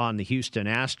 on the Houston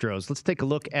Astros. Let's take a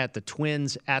look at the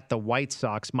Twins at the White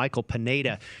Sox. Michael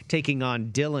Pineda taking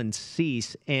on Dylan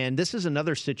Cease. And this is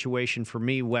another situation for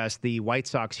me, Wes. The White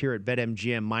Sox here at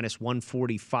BetMGM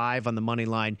 -145 on the money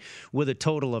line with a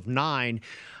total of 9.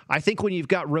 I think when you've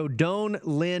got Rodon,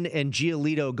 Lynn, and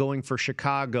Giolito going for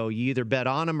Chicago, you either bet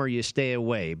on them or you stay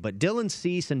away. But Dylan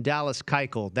Cease and Dallas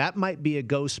Keuchel, that might be a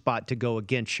go spot to go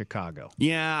against Chicago.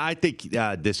 Yeah, I think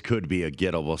this could be a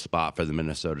gettable spot for the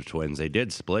Minnesota Twins. They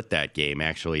did split that game,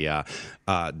 actually.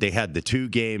 They had the 2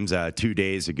 games 2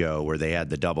 days ago where they had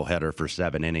the doubleheader for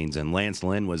 7 innings, and Lance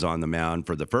Lynn was on the mound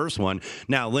for the first one.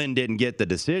 Now, Lynn didn't get the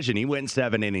decision. He went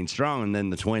 7 innings strong, and then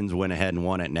the Twins went ahead and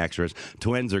won it in extras.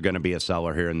 Twins are going to be a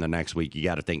seller here in the next week. You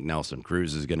got to think Nelson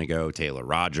Cruz is going to go. Taylor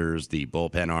Rogers, the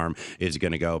bullpen arm, is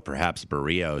going to go. Perhaps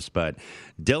Barrios. But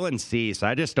Dylan Cease,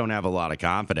 I just don't have a lot of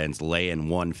confidence laying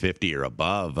 150 or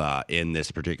above in this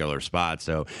particular spot.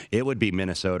 So it would be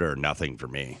Minnesota or nothing for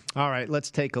me. All right, let's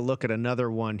take a look at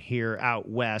another one here out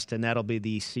west, and that'll be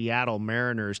the Seattle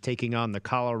Mariners taking on the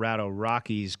Colorado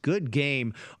Rockies. Good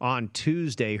game on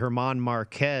Tuesday. German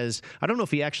Marquez, I don't know if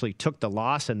he actually took the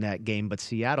loss in that game, but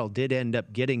Seattle did end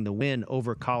up getting the win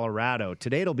over Colorado.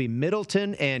 Today it'll be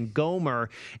Middleton and Gomer,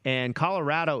 and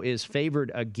Colorado is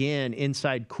favored again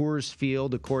inside Coors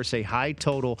Field. Of course, a high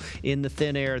total in the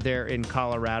thin air there in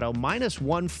Colorado.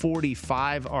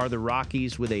 -145 are the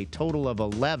Rockies with a total of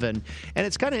 11. And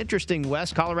it's kind of interesting,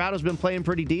 Wes. Colorado's been playing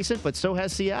pretty decent, but so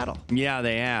has Seattle. Yeah,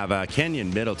 they have.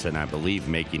 Kenyon Middleton, I believe,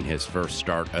 making his first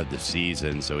start of the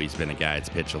season, so he's been a guy that's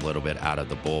pitched a little bit out of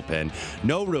the bullpen.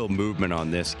 No real movement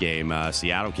on this game.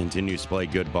 Seattle continues to play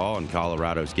good ball, and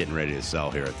Colorado's getting ready to sell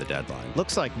here at the deadline.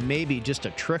 Looks like maybe just a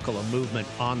trickle of movement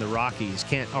on the Rockies.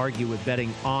 Can't argue with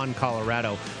betting on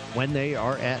Colorado when they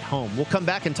are at home. We'll come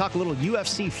back and talk a little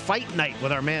UFC Fight Night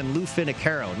with our man Lou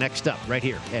Finicaro next up right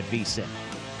here at VSiN.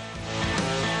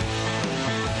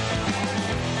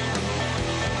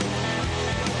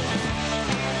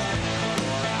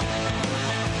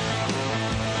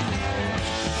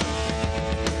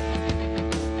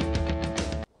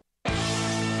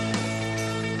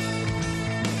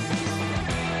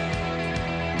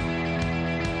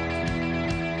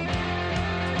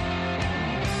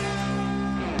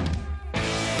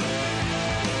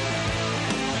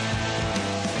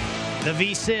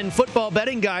 The VSiN football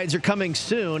betting guides are coming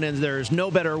soon, and there's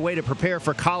no better way to prepare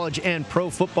for college and pro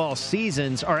football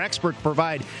seasons. Our experts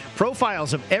provide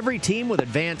profiles of every team with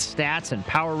advanced stats and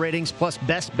power ratings, plus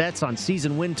best bets on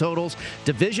season win totals,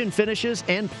 division finishes,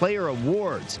 and player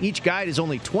awards. Each guide is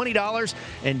only $20,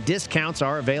 and discounts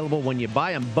are available when you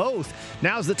buy them both.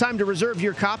 Now's the time to reserve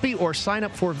your copy or sign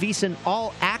up for VSiN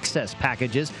All Access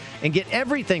packages and get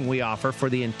everything we offer for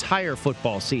the entire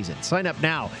football season. Sign up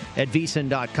now at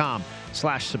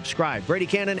VSiN.com/subscribe. Brady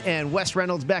Cannon and Wes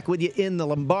Reynolds back with you in the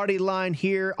Lombardi Line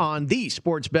here on the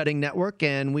Sports Betting Network.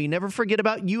 And we never forget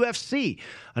about UFC.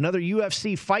 Another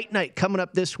UFC Fight Night coming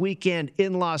up this weekend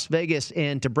in Las Vegas.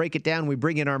 And to break it down, we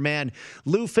bring in our man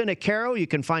Lou Finicaro. You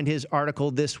can find his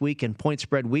article this week in Point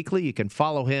Spread Weekly. You can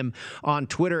follow him on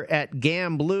Twitter at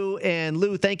GamBlue. And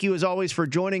Lou, thank you as always for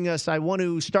joining us. I want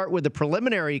to start with the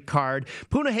preliminary card.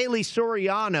 Punahele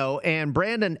Soriano and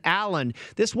Brandon Allen.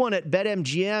 This one at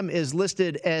BetMGM is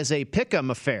listed as a pick'em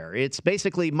affair. It's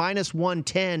basically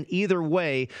 -110 either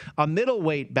way, a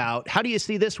middleweight bout. How do you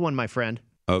see this one, my friend?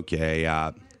 Okay.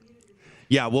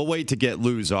 Yeah, we'll wait to get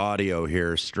Lou's audio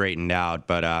here straightened out.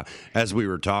 But as we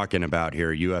were talking about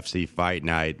here, UFC Fight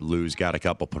Night, Lou's got a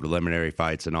couple preliminary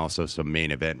fights and also some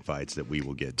main event fights that we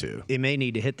will get to. He may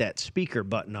need to hit that speaker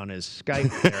button on his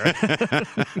Skype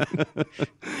there.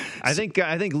 I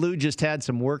think Lou just had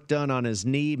some work done on his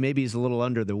knee. Maybe he's a little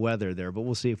under the weather there, but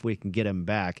we'll see if we can get him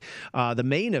back. The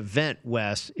main event,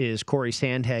 Wes, is Corey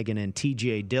Sandhagen and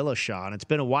TJ Dillashaw. And it's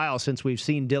been a while since we've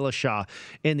seen Dillashaw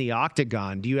in the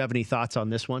octagon. Do you have any thoughts on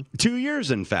this one? 2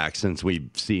 years, in fact, since we've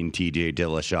seen TJ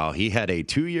Dillashaw. He had a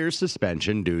 2-year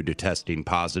suspension due to testing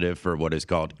positive for what is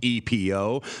called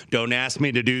EPO. Don't ask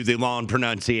me to do the long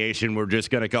pronunciation. We're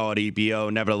just going to call it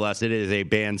EPO. Nevertheless, it is a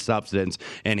banned substance,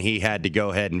 and he had to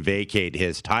go ahead and vacate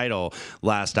his title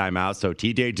last time out. So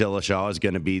TJ Dillashaw is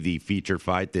going to be the feature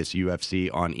fight this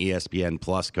UFC on ESPN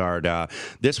Plus card.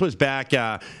 This was back,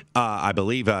 I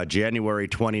believe, January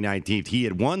 2019. He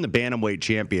had won the Bantamweight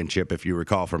Championship, if you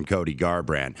recall, from Cody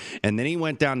Garbrandt. And then he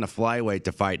went down to flyweight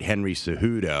to fight Henry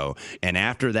Cejudo. And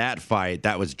after that fight,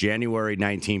 that was January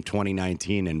 19,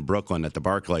 2019 in Brooklyn at the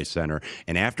Barclays Center.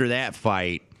 And after that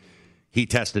fight, he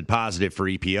tested positive for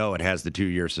EPO and has the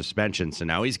 2-year suspension. So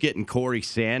now he's getting Corey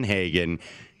Sandhagen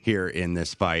here in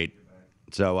this fight.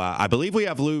 So I believe we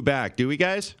have Lou back. Do we,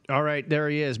 guys? All right, there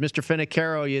he is. Mr.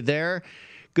 Finocchiaro, you there?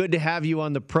 Good to have you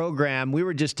on the program. We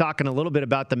were just talking a little bit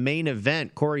about the main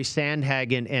event, Corey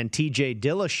Sandhagen and TJ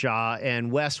Dillashaw,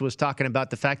 and Wes was talking about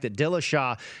the fact that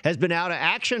Dillashaw has been out of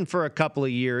action for a couple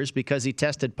of years because he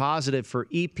tested positive for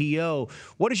EPO.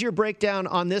 What is your breakdown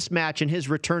on this match and his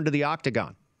return to the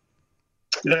octagon?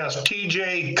 Yes,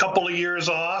 TJ, couple of years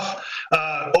off,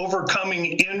 overcoming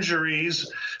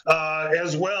injuries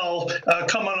as well,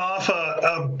 coming off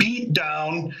a beat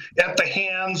down at the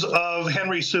hands of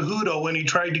Henry Cejudo when he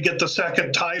tried to get the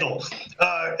second title.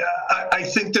 I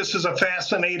think this is a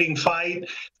fascinating fight.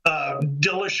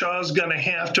 Dillashaw is going to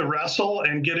have to wrestle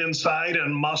and get inside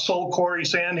and muscle Corey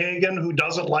Sandhagen, who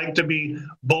doesn't like to be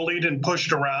bullied and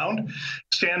pushed around.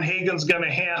 Sandhagen's going to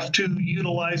have to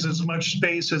utilize as much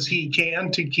space as he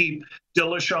can to keep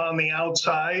Dillashaw on the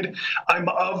outside. I'm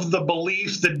of the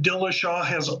belief that Dillashaw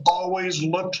has always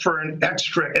looked for an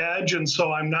extra edge, and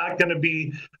so I'm not going to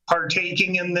be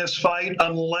partaking in this fight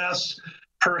unless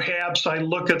perhaps I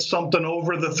look at something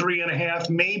over the 3.5,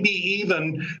 maybe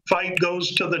even fight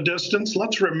goes to the distance.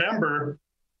 Let's remember,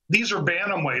 these are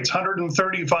bantamweights,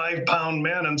 135-pound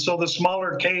men, and so the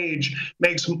smaller cage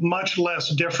makes much less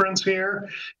difference here.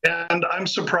 And I'm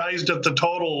surprised at the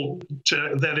total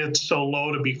that it's so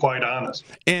low, to be quite honest.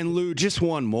 And Lou, just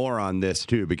one more on this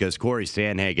too, because Corey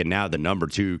Sandhagen, now the number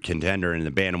 2 contender in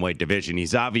the bantamweight division,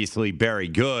 he's obviously very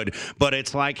good, but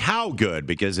it's like how good?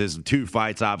 Because his 2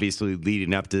 fights obviously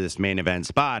leading up to this main event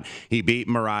spot, he beat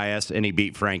Marias and he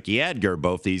beat Frankie Edgar.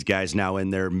 Both these guys now in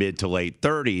their mid to late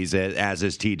 30s, as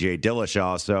is TJ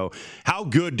Dillashaw. So how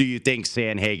good do you think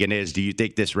Sandhagen is? Do you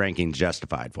think this ranking's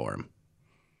justified for him?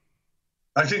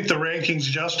 I think the ranking's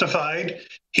justified.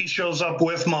 He shows up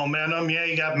with momentum. Yeah,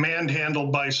 he got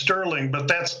manhandled by Sterling, but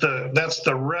that's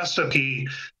the recipe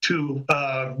to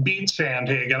beat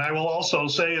Sandhagen. I will also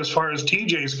say, as far as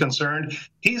TJ's concerned,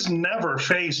 he's never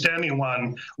faced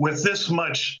anyone with this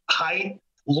much height,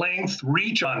 length,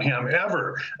 reach on him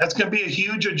ever. That's going to be a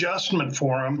huge adjustment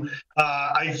for him.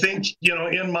 I think,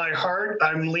 in my heart,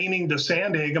 I'm leaning to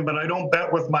Sandhagen, but I don't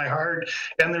bet with my heart.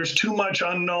 And there's too much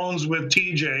unknowns with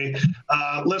TJ.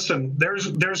 Listen,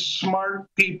 there's smart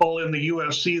people in the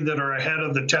UFC that are ahead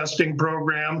of the testing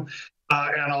program,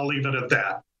 and I'll leave it at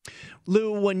that.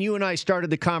 Lou, when you and I started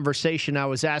the conversation, I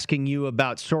was asking you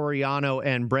about Soriano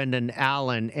and Brendan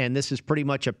Allen, and this is pretty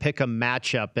much a pick-em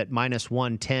matchup at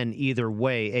 -110 either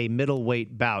way, a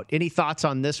middleweight bout. Any thoughts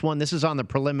on this one? This is on the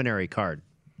preliminary card.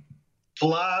 A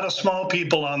lot of small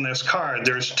people on this card.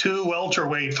 There's 2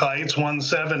 welterweight fights,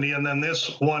 170 and then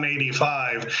this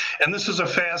 185. And this is a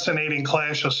fascinating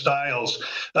clash of styles.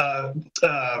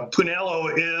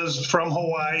 Punello is from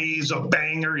Hawaii. He's a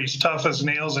banger. He's tough as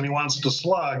nails and he wants to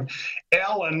slug.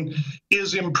 Allen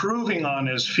is improving on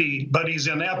his feet, but he's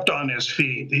inept on his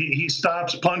feet. He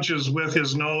stops punches with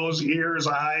his nose, ears,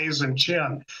 eyes, and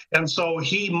chin. And so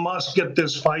he must get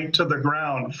this fight to the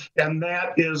ground. And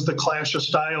that is the clash of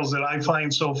styles that I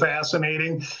find so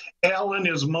fascinating. Allen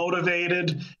is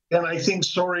motivated. and I think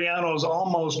Soriano's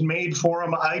almost made for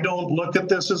him. I don't look at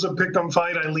this as a pick'em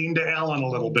fight. I lean to Allen a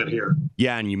little bit here.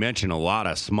 Yeah, and you mentioned a lot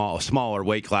of smaller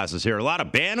weight classes here. A lot of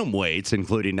bantamweights,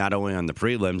 including not only on the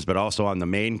prelims, but also on the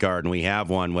main card. And we have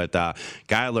one with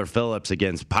Kyler Phillips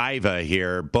against Paiva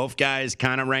here. Both guys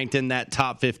kind of ranked in that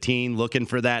top 15, looking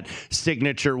for that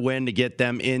signature win to get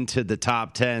them into the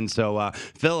top 10. So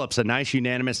Phillips, a nice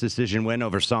unanimous decision win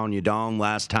over Song Yadong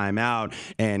last time out.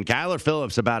 And Kyler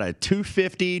Phillips, about a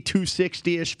 250,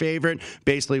 260-ish favorite,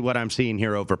 basically what I'm seeing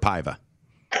here over Paiva.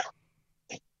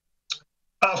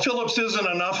 Phillips isn't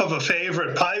enough of a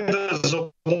favorite. Paiva is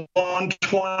a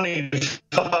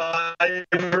 125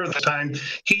 this time.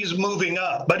 He's moving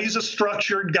up, but he's a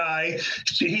structured guy.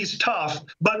 He's tough,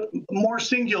 but more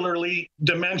singularly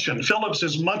dimensioned. Phillips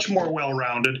is much more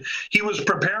well-rounded. He was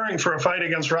preparing for a fight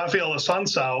against Rafael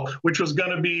Assunção, which was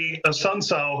going to be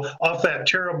Assunção off that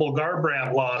terrible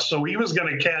Garbrandt loss. So he was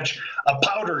going to catch a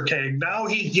powder keg. Now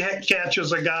he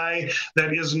catches a guy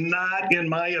that is not, in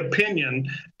my opinion,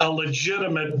 a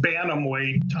legitimate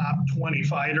bantamweight top 20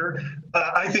 fighter.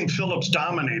 I think Phillips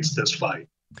dominates this fight.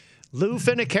 Lou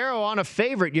Finicaro on a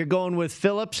favorite. You're going with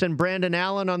Phillips and Brandon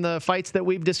Allen on the fights that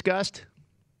we've discussed?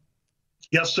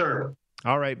 Yes, sir.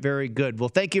 All right, very good. Well,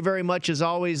 thank you very much as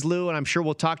always, Lou, and I'm sure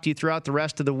we'll talk to you throughout the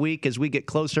rest of the week as we get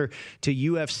closer to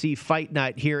UFC Fight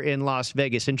Night here in Las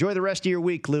Vegas. Enjoy the rest of your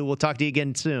week, Lou. We'll talk to you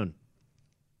again soon.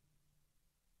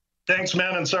 Thanks,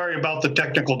 man, and sorry about the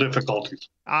technical difficulties.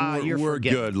 We're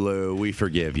good, Lou. We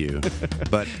forgive you.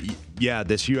 But, yeah,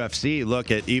 this UFC,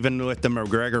 look at even with the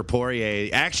McGregor-Poirier,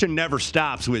 action never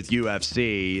stops with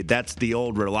UFC. That's the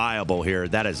old reliable here.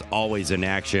 That is always an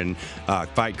action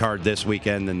fight card this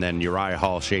weekend, and then Uriah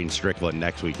Hall, Shane Strickland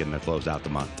next weekend to close out the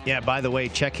month. Yeah, by the way,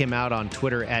 check him out on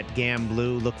Twitter at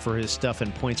GamBlue. Look for his stuff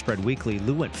in Point Spread Weekly.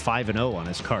 Lou went 5-0 on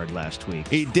his card last week.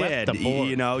 He did.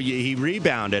 He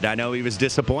rebounded. I know he was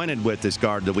disappointed with his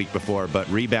card the week before, but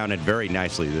rebounded very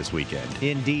nicely this weekend.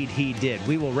 Indeed, he did.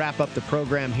 We will wrap up the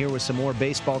program here with some more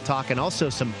baseball talk and also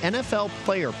some NFL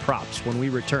player props when we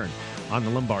return on the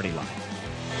Lombardi Line.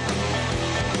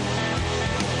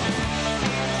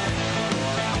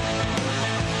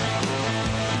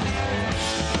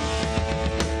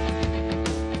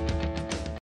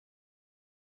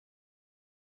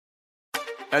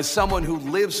 As someone who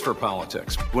lives for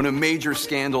politics, when a major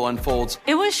scandal unfolds,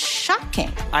 it was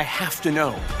shocking. I have to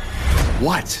know,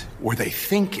 what were they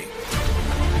thinking?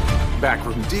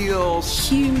 Backroom deals,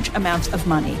 huge amounts of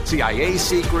money, CIA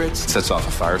secrets, sets off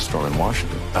a firestorm in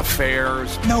Washington,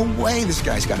 affairs. No way this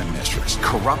guy's got a mistress.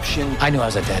 Corruption. I knew I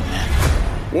was a dead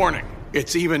man. Warning,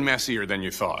 it's even messier than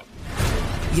you thought.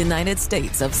 United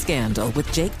States of Scandal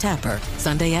with Jake Tapper,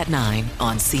 Sunday at 9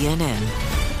 on CNN.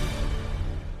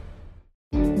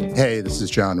 Hey, this is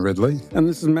John Ridley. And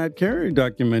this is Matt Carey,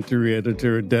 documentary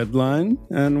editor at Deadline.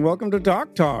 And welcome to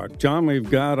Doc Talk. John, we've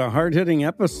got a hard-hitting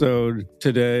episode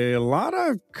today. A lot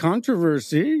of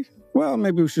controversy. Well,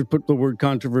 maybe we should put the word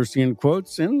controversy in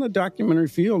quotes in the documentary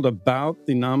field about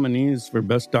the nominees for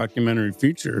Best Documentary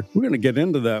Feature. We're going to get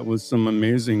into that with some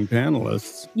amazing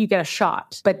panelists. You get a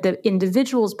shot, but the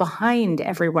individuals behind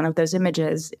every one of those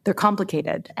images, they're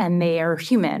complicated and they are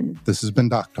human. This has been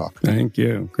Doc Talk. Thank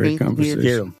you. Great conversation.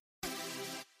 You.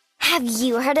 Have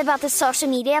you heard about the social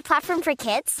media platform for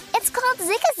kids? It's called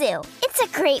Zigazoo. It's a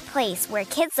great place where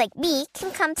kids like me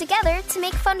can come together to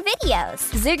make fun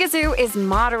videos. Zigazoo is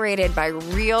moderated by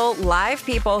real, live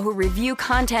people who review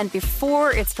content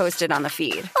before it's posted on the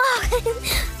feed. Oh,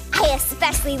 I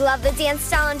especially love the dance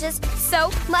challenges. So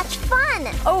much fun.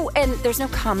 Oh, and there's no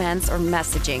comments or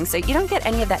messaging, so you don't get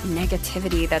any of that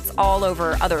negativity that's all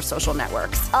over other social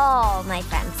networks. Oh, my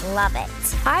friends love it.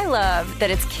 I love that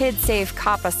it's kid-safe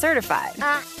COPPA certified.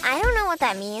 I don't know what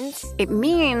that means. It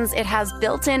means it has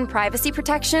built-in privacy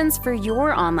protections for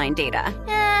your online data.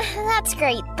 That's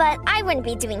great, but I wouldn't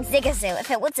be doing Zigazoo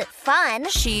if it wasn't fun.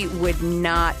 She would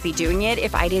not be doing it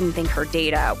if I didn't think her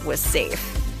data was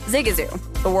safe. Zigazoo,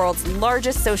 the world's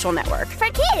largest social network. For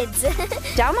kids.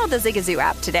 Download the Zigazoo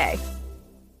app today.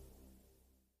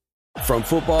 From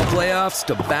football playoffs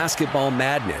to basketball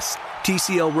madness,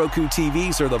 TCL Roku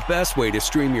TVs are the best way to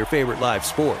stream your favorite live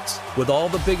sports. With all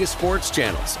the biggest sports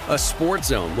channels, a sports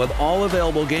zone with all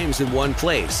available games in one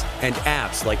place, and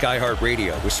apps like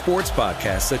iHeartRadio with sports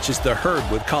podcasts such as The Herd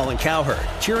with Colin Cowherd.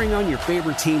 Cheering on your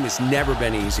favorite team has never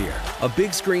been easier. A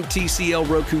big screen TCL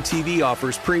Roku TV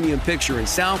offers premium picture and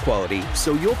sound quality,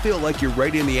 so you'll feel like you're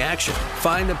right in the action.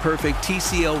 Find the perfect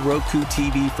TCL Roku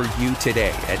TV for you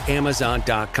today at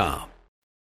Amazon.com.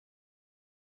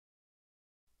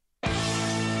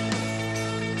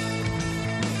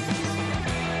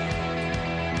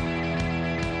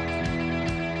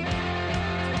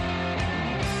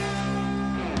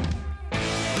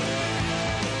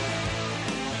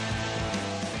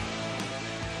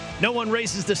 No one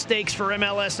raises the stakes for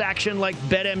MLS action like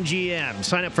BetMGM.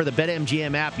 Sign up for the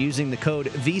BetMGM app using the code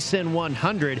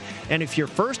VSIN100. And if your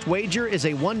first wager is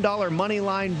a $1 money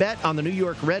line bet on the New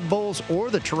York Red Bulls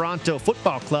or the Toronto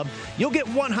Football Club, you'll get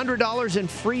 $100 in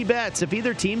free bets if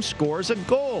either team scores a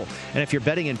goal. And if you're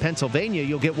betting in Pennsylvania,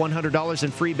 you'll get $100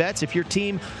 in free bets if your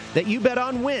team that you bet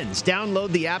on wins.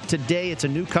 Download the app today. It's a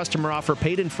new customer offer,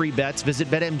 paid in free bets. Visit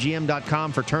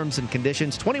BetMGM.com for terms and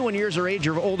conditions. 21 years or age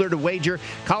or older to wager.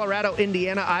 Colorado,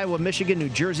 Indiana, Iowa, Michigan, New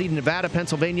Jersey, Nevada,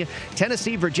 Pennsylvania,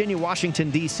 Tennessee, Virginia, Washington,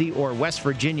 D.C., or West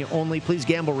Virginia only. Please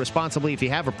gamble responsibly. If you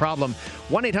have a problem,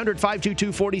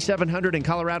 1-800-522-4700 in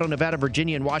Colorado, Nevada,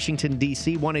 Virginia, and Washington,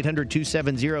 D.C.,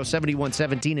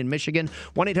 1-800-270-7117 in Michigan,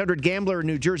 1-800-GAMBLER in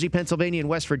New Jersey, Pennsylvania, and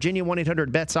West Virginia,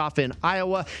 1-800-BETS-OFF in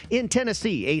Iowa, in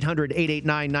Tennessee,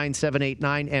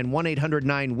 800-889-9789, and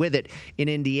 1-800-9-WITH-IT in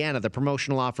Indiana. The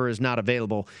promotional offer is not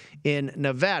available in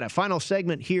Nevada. Final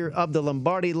segment here of the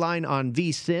Lombardi Line on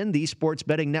VSIN, the Sports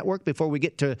Betting Network, before we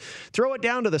get to throw it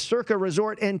down to the Circa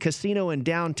Resort and Casino in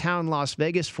downtown Las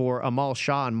Vegas for Amal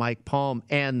Shaw and Mike Palm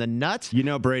and the Nuts. You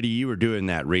know, Brady, you were doing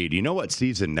that read. You know what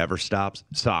season never stops?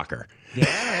 Soccer.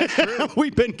 Yeah, that's true.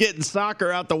 We've been getting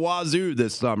soccer out the wazoo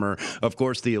this summer. Of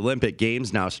course, the Olympic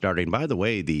Games now starting. By the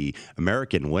way, the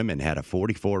American women had a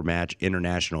 44-match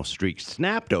international streak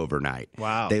snapped overnight.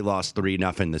 Wow. They lost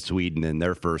 3-0 to Sweden in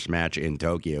their first match in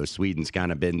Tokyo. Sweden's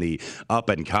kind of been the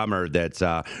up-and-comer that's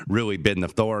really been the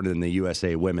thorn in the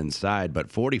USA women's side, but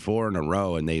 44 in a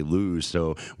row, and they lose,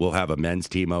 so we'll have a men's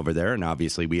team over there, and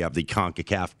obviously we have the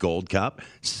CONCACAF Gold Cup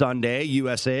Sunday,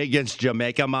 USA against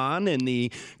Jamaica in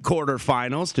the quarterfinals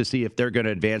to see if they're going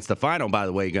to advance. The final, by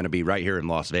the way, going to be right here in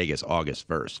Las Vegas, August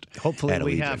 1st. Hopefully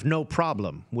we have no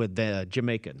problem with the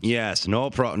Jamaicans. Yes,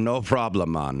 no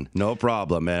problem, man. No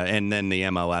problem. And then the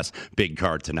MLS big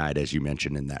card tonight, as you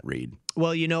mentioned in that read.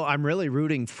 Well, you know, I'm really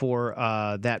rooting for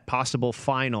that possible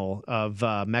final of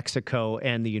Mexico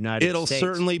and the United States. It'll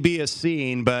certainly be a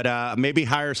scene, but maybe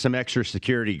hire some extra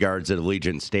security guards at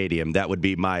Allegiant Stadium. That would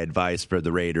be my advice for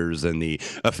the Raiders and the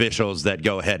officials that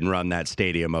go ahead and run that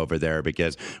stadium over there,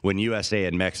 because when USA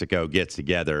and Mexico get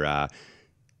together, a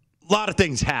lot of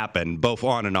things happen, both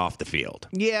on and off the field.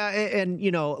 Yeah, and, you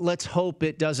know, let's hope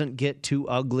it doesn't get too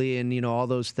ugly and, you know, all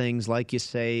those things. Like you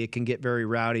say, it can get very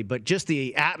rowdy. But just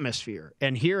the atmosphere,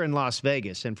 and here in Las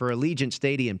Vegas, and for Allegiant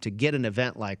Stadium to get an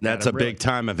event like that. That's a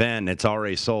big-time event. It's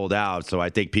already sold out, so I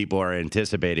think people are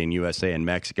anticipating USA and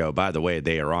Mexico. By the way,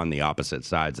 they are on the opposite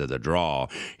sides of the draw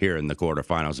here in the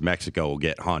quarterfinals. Mexico will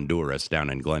get Honduras down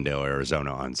in Glendale,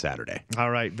 Arizona on Saturday.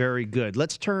 All right, very good.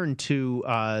 Let's turn to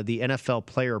the NFL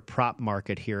player prop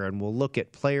market here, and we'll look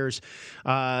at players,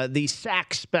 the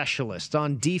sack specialists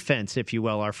on defense, if you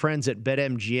will. Our friends at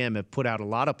BetMGM have put out a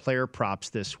lot of player props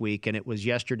this week, and it was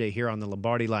yesterday here on the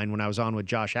Lombardi Line when I was on with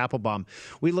Josh Applebaum.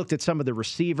 We looked at some of the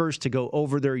receivers to go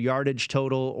over their yardage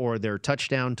total or their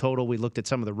touchdown total. We looked at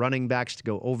some of the running backs to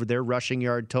go over their rushing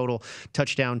yard total,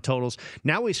 touchdown totals.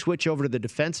 Now we switch over to the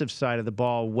defensive side of the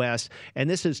ball, Wes, and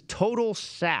this is total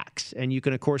sacks, and you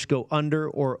can, of course, go under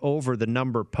or over the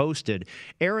number posted.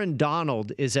 Aaron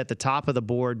Donald is at the top of the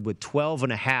board with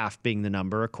 12.5 being the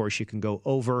number. Of course, you can go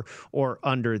over or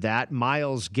under that.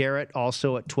 Myles Garrett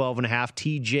also at 12.5.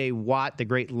 T.J. Watt, the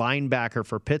great linebacker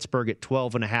for Pittsburgh, at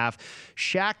 12.5.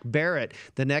 Shaq Barrett,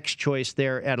 the next choice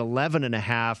there, at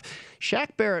 11.5.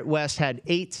 Shaq Barrett, West, had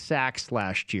 8 sacks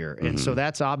last year, and so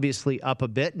that's obviously up a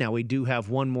bit. Now, we do have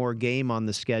one more game on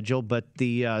the schedule, but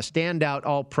the standout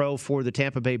All-Pro for the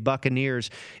Tampa Bay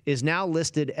Buccaneers is now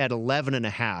listed at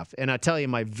 11.5. And I tell you,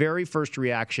 my very first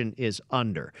reaction is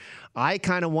under. I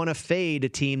kind of want to fade a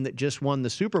team that just won the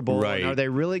Super Bowl. Right. Are they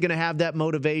really going to have that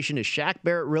motivation? Is Shaq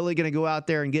Barrett really going to go out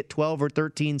there and get 12 or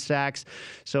 13 sacks?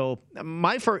 So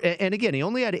my first, and again, he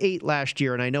only had 8 last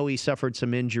year, and I know he suffered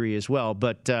some injury as well,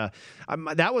 but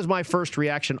that was my first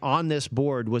reaction on this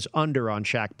board, was under on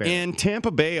Shaq Barrett. And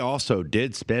Tampa Bay also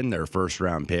did spend their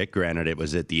first-round pick. Granted, it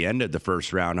was at the end of the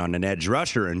first round on an edge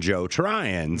rusher and Joe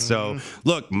Tryon. So,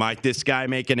 look, might this guy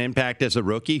make an impact as a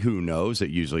rookie? Who knows? It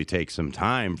usually takes some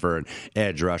time for an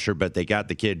edge rusher, but they got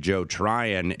the kid Joe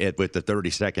Tryon with the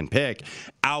 32nd pick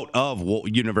out of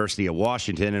University of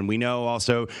Washington. And we know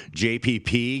also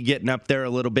JPP getting up there a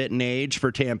little bit in age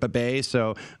for Tampa Bay.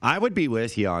 So I would be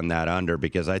with you on that under,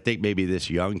 because I think maybe this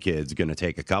young kid's going to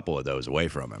take a couple of those away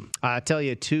from him. I tell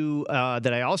you, two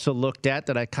that I also looked at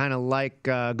that I kind of like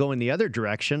going the other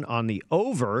direction on the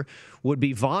over would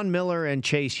be Von Miller and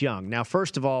Chase Young. Now,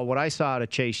 first of all, what I saw out of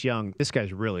Chase Young, this guy's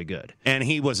is really good. And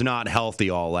he was not healthy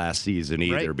all last season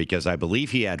either, because I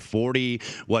believe he had 40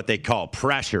 what they call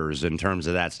pressures in terms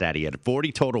of that stat. He had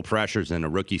 40 total pressures in a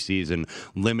rookie season,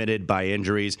 limited by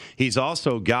injuries. He's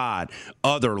also got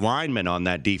other linemen on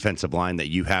that defensive line that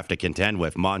you have to contend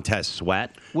with. Montez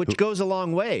Sweat. Which goes a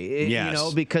long way,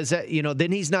 because,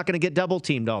 then he's not going to get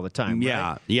double-teamed all the time,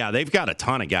 right? Yeah, they've got a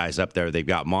ton of guys up there. They've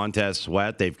got Montez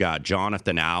Sweat. They've got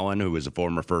Jonathan Allen, who was a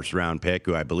former first-round pick,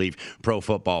 who I believe Pro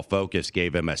Football Focus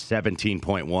gave him a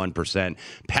 17.1%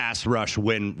 pass rush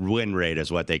win rate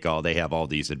is what they call. They have all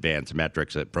these advanced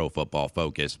metrics at Pro Football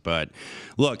Focus. But,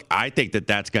 look, I think that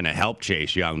that's going to help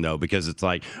Chase Young, though, because it's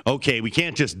like, okay, we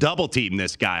can't just double-team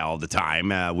this guy all the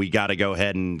time. We got to go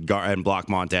ahead and block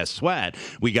Montez Sweat.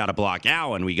 We got to block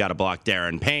Allen. We got to block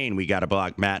Darren Payne. We got to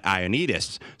block Matt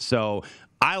Ioannidis. So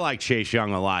I like Chase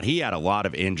Young a lot. He had a lot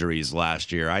of injuries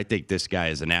last year. I think this guy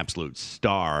is an absolute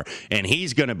star, and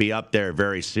he's going to be up there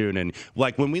very soon. And,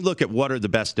 like, when we look at what are the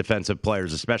best defensive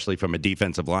players, especially from a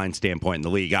defensive line standpoint in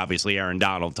the league, obviously Aaron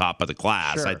Donald, top of the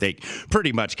class. Sure. I think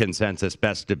pretty much consensus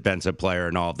best defensive player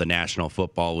in all of the National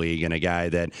Football League, and a guy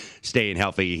that, staying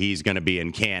healthy, he's going to be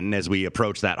in Canton as we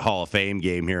approach that Hall of Fame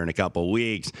game here in a couple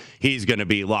weeks. He's going to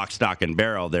be lock, stock, and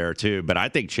barrel there, too. But I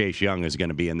think Chase Young is going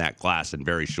to be in that class in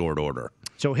very short order.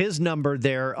 So his number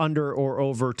there, under or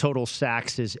over total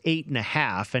sacks, is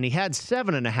 8.5, and he had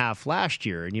 7.5 last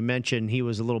year. And you mentioned he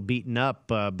was a little beaten up,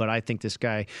 but I think this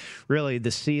guy, really,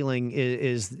 the ceiling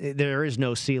is there is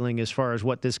no ceiling as far as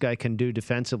what this guy can do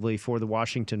defensively for the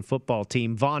Washington football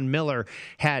team. Von Miller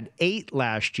had 8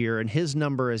 last year, and his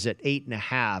number is at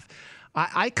 8.5.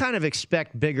 I kind of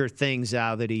expect bigger things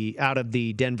out of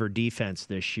the Denver defense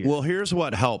this year. Well, here's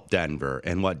what helped Denver,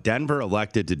 and what Denver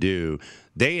elected to do.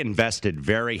 They invested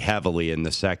very heavily in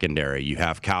the secondary. You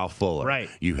have Kyle Fuller. Right.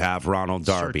 You have Ronald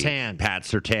Darby. Surtain. Pat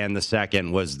Surtain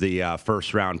II was the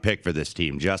first-round pick for this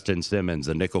team. Justin Simmons,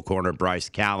 the nickel corner Bryce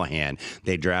Callahan.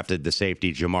 They drafted the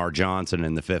safety Jamar Johnson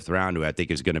in the 5th round, who I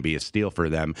think is going to be a steal for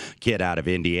them, kid out of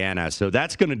Indiana. So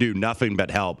that's going to do nothing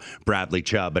but help Bradley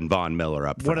Chubb and Von Miller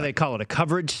up front. What do they call it, a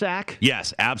coverage sack?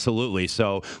 Yes, absolutely.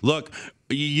 So, look,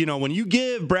 when you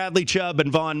give Bradley Chubb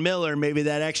and Von Miller maybe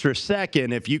that extra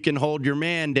second, if you can hold your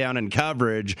man down in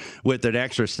coverage with an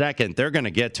extra second, they're going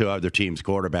to get to other teams'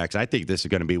 quarterbacks. I think this is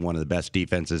going to be one of the best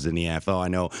defenses in the NFL. I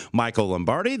know Michael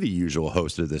Lombardi, the usual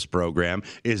host of this program,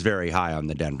 is very high on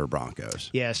the Denver Broncos.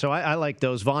 Yeah, so I like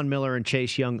those. Von Miller and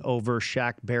Chase Young over,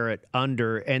 Shaq Barrett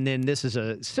under. And then this is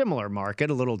a similar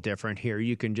market, a little different here.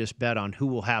 You can just bet on who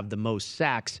will have the most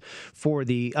sacks for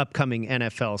the upcoming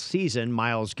NFL season.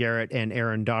 Myles Garrett and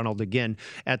Aaron Donald, again,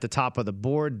 at the top of the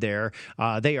board there.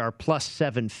 They are plus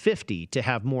 750 to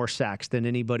have more sacks than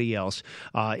anybody else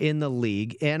in the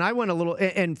league. And I went a little,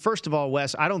 and first of all,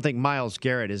 Wes, I don't think Myles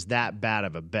Garrett is that bad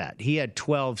of a bet. He had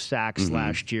 12 sacks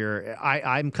last year.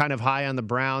 I'm kind of high on the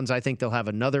Browns. I think they'll have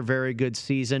another very good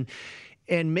season.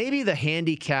 And maybe the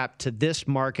handicap to this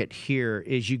market here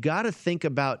is you got to think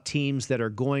about teams that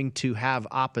are going to have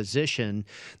opposition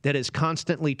that is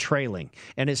constantly trailing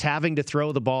and is having to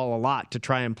throw the ball a lot to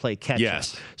try and play catch-up.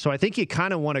 Yes. So I think you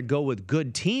kind of want to go with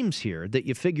good teams here that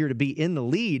you figure to be in the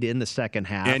lead in the second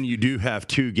half. And you do have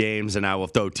 2 games, and I will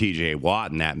throw T.J.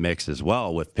 Watt in that mix as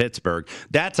well with Pittsburgh.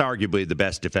 That's arguably the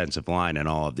best defensive line in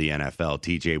all of the NFL.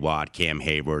 T.J. Watt, Cam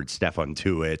Hayward, Stephon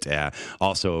Tuitt,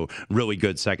 also really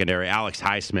good secondary. Alex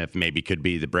Highsmith maybe could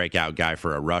be the breakout guy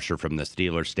for a rusher from the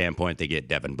Steelers standpoint. They get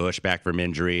Devin Bush back from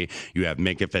injury. You have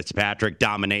Minkah Fitzpatrick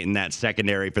dominating that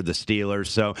secondary for the Steelers.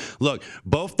 So, look,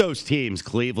 both those teams,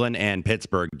 Cleveland and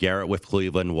Pittsburgh, Garrett with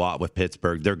Cleveland, Watt with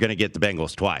Pittsburgh, they're going to get the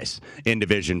Bengals twice in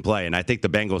division play. And I think the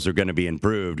Bengals are going to be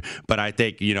improved. But I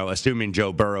think, assuming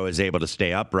Joe Burrow is able to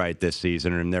stay upright this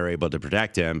season and they're able to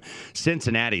protect him,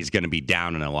 Cincinnati's going to be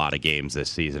down in a lot of games this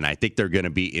season. I think they're going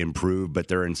to be improved, but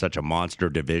they're in such a monster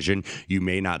division. You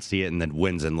may not see it in the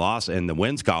wins and loss in the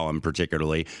wins column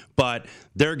particularly, but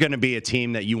they're going to be a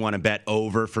team that you want to bet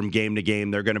over from game to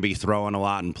game. They're going to be throwing a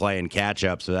lot and playing catch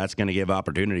up, so that's going to give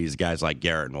opportunities to guys like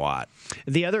Garrett and Watt.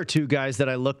 The other 2 guys that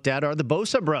I looked at are the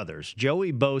Bosa brothers.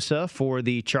 Joey Bosa for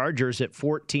the Chargers at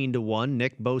 14-1,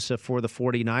 Nick Bosa for the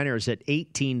 49ers at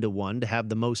 18-1 to have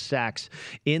the most sacks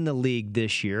in the league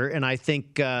this year. And I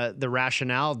think the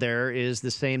rationale there is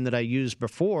the same that I used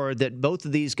before, that both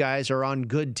of these guys are on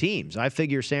good teams. I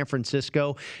figure San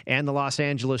Francisco and the Los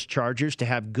Angeles Chargers to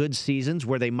have good seasons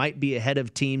where they might be ahead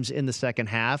of teams in the second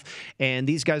half. And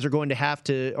these guys are going to have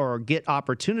to, or get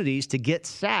opportunities to get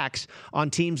sacks on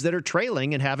teams that are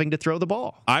trailing and having to throw the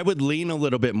ball. I would lean a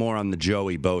little bit more on the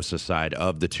Joey Bosa side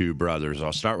of the 2 brothers.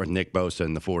 I'll start with Nick Bosa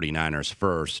and the 49ers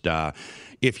first.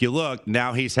 if you look,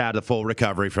 now he's had a full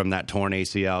recovery from that torn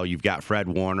ACL. You've got Fred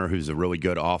Warner, who's a really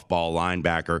good off-ball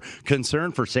linebacker.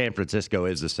 Concern for San Francisco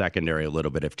is the secondary a little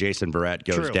bit. If Jason Verrett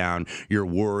goes down, you're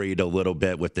worried a little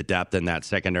bit with the depth in that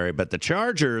secondary. But the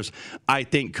Chargers, I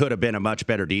think, could have been a much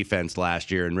better defense last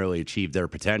year and really achieved their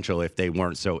potential if they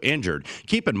weren't so injured.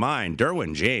 Keep in mind,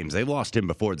 Derwin James, they lost him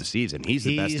before the season. He's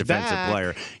the best defensive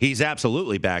player. He's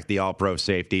absolutely back, the all-pro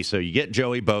safety. So you get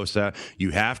Joey Bosa.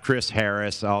 You have Chris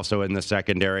Harris also in the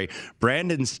secondary.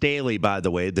 Brandon Staley, by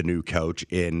the way, the new coach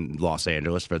in Los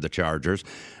Angeles for the Chargers,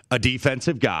 a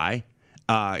defensive guy.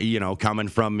 Coming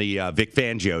from the Vic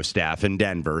Fangio staff in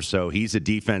Denver. So he's a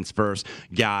defense-first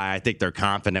guy. I think they're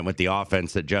confident with the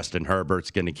offense that Justin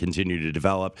Herbert's going to continue to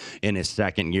develop in his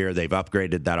second year. They've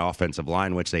upgraded that offensive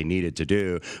line, which they needed to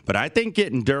do. But I think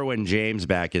getting Derwin James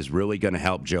back is really going to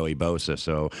help Joey Bosa.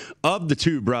 So of the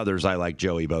two brothers, I like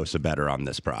Joey Bosa better on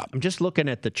this prop. I'm just looking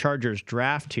at the Chargers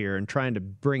draft here and trying to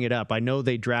bring it up. I know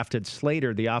they drafted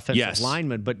Slater, the offensive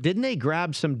lineman, but didn't they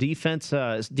grab some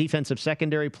defensive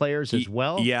secondary players as well?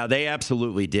 Yeah, they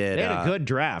absolutely did. They had a good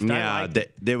draft. Yeah,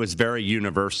 it was very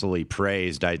universally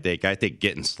praised, I think. I think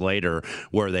getting Slater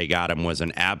where they got him was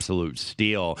an absolute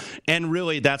steal. And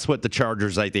really, that's what the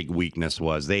Chargers, I think, weakness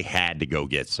was. They had to go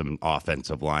get some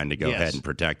offensive line to go ahead and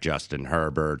protect Justin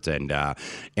Herbert.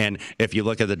 And if you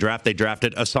look at the draft, they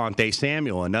drafted Asante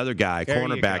Samuel, another guy,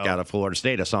 cornerback out of Florida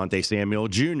State, Asante Samuel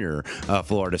Jr.,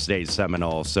 Florida State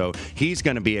Seminole. So he's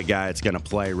going to be a guy that's going to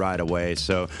play right away.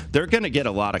 So they're going to get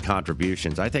a lot of contributions.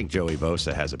 I think Joey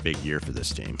Bosa has a big year for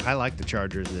this team. I like the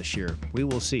Chargers this year. We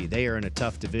will see. They are in a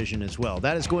tough division as well.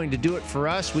 That is going to do it for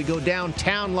us. We go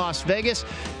downtown Las Vegas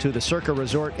to the Circa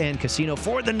Resort and Casino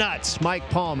for the Nuts. Mike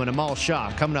Palm and Amal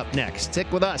Shah coming up next. Stick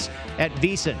with us at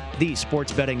VSiN, the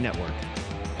Sports Betting Network.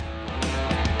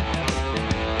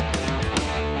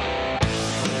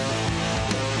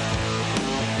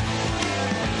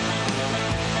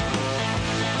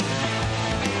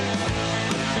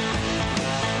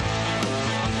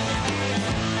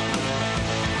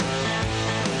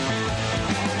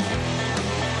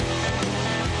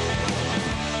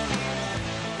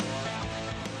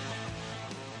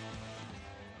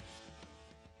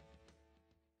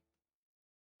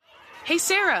 Hey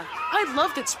Sarah, I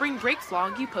love that spring break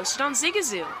vlog you posted on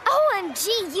Zigazoo. OMG,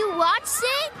 you watched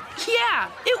it? Yeah,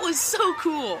 it was so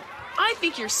cool. I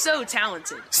think you're so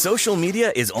talented. Social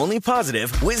media is only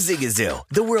positive with Zigazoo,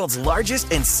 the world's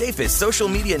largest and safest social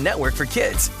media network for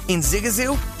kids. In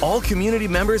Zigazoo, all community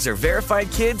members are verified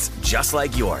kids just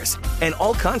like yours, and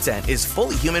all content is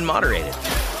fully human moderated.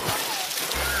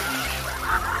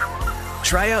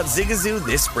 Try out Zigazoo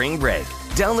this spring break.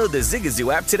 Download the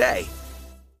Zigazoo app today.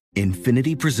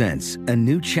 Infiniti presents a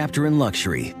new chapter in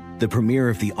luxury, the premiere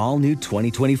of the all-new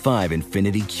 2025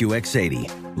 Infiniti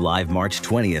QX80, live March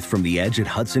 20th from the Edge at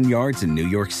Hudson Yards in New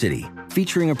York City,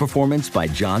 featuring a performance by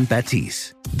John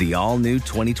Batiste. The all-new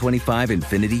 2025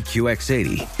 Infiniti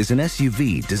QX80 is an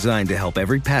SUV designed to help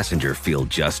every passenger feel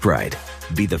just right.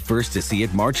 Be the first to see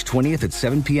it March 20th at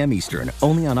 7 p.m. Eastern,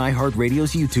 only on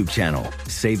iHeartRadio's YouTube channel.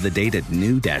 Save the date at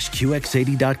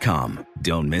new-QX80.com.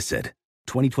 Don't miss it.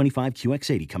 2025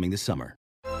 QX80 coming this summer.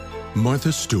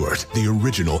 Martha Stewart, the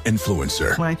original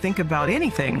influencer. When I think about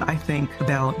anything, I think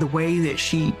about the way that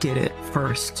she did it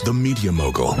first. The media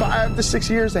mogul. 5 to 6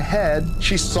 years ahead,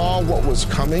 she saw what was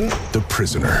coming. The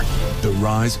prisoner. The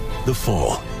rise, the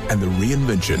fall, and the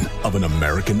reinvention of an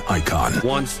American icon.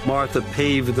 Once Martha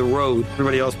paved the road,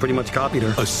 everybody else pretty much copied her.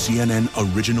 A CNN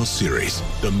original series,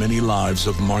 The Many Lives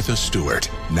of Martha Stewart,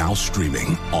 now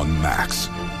streaming on Max.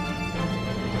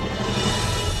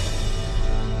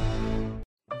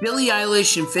 Billie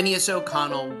Eilish and Phineas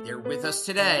O'Connell, they're with us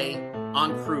today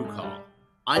on Crew Call.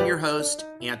 I'm your host,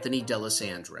 Anthony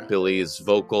D'Alessandro. Billie's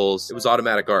vocals, it was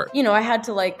automatic art. You know, I had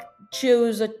to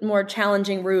choose a more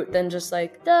challenging route than just da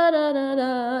da da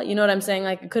da. You know what I'm saying?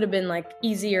 It could have been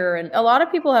easier. And a lot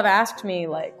of people have asked me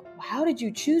how did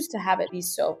you choose to have it be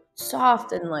so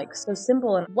soft and so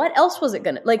simple? And what else was it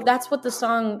gonna that's what the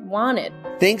song wanted.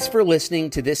 Thanks for listening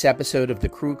to this episode of the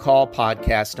Crew Call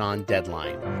podcast on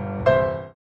Deadline.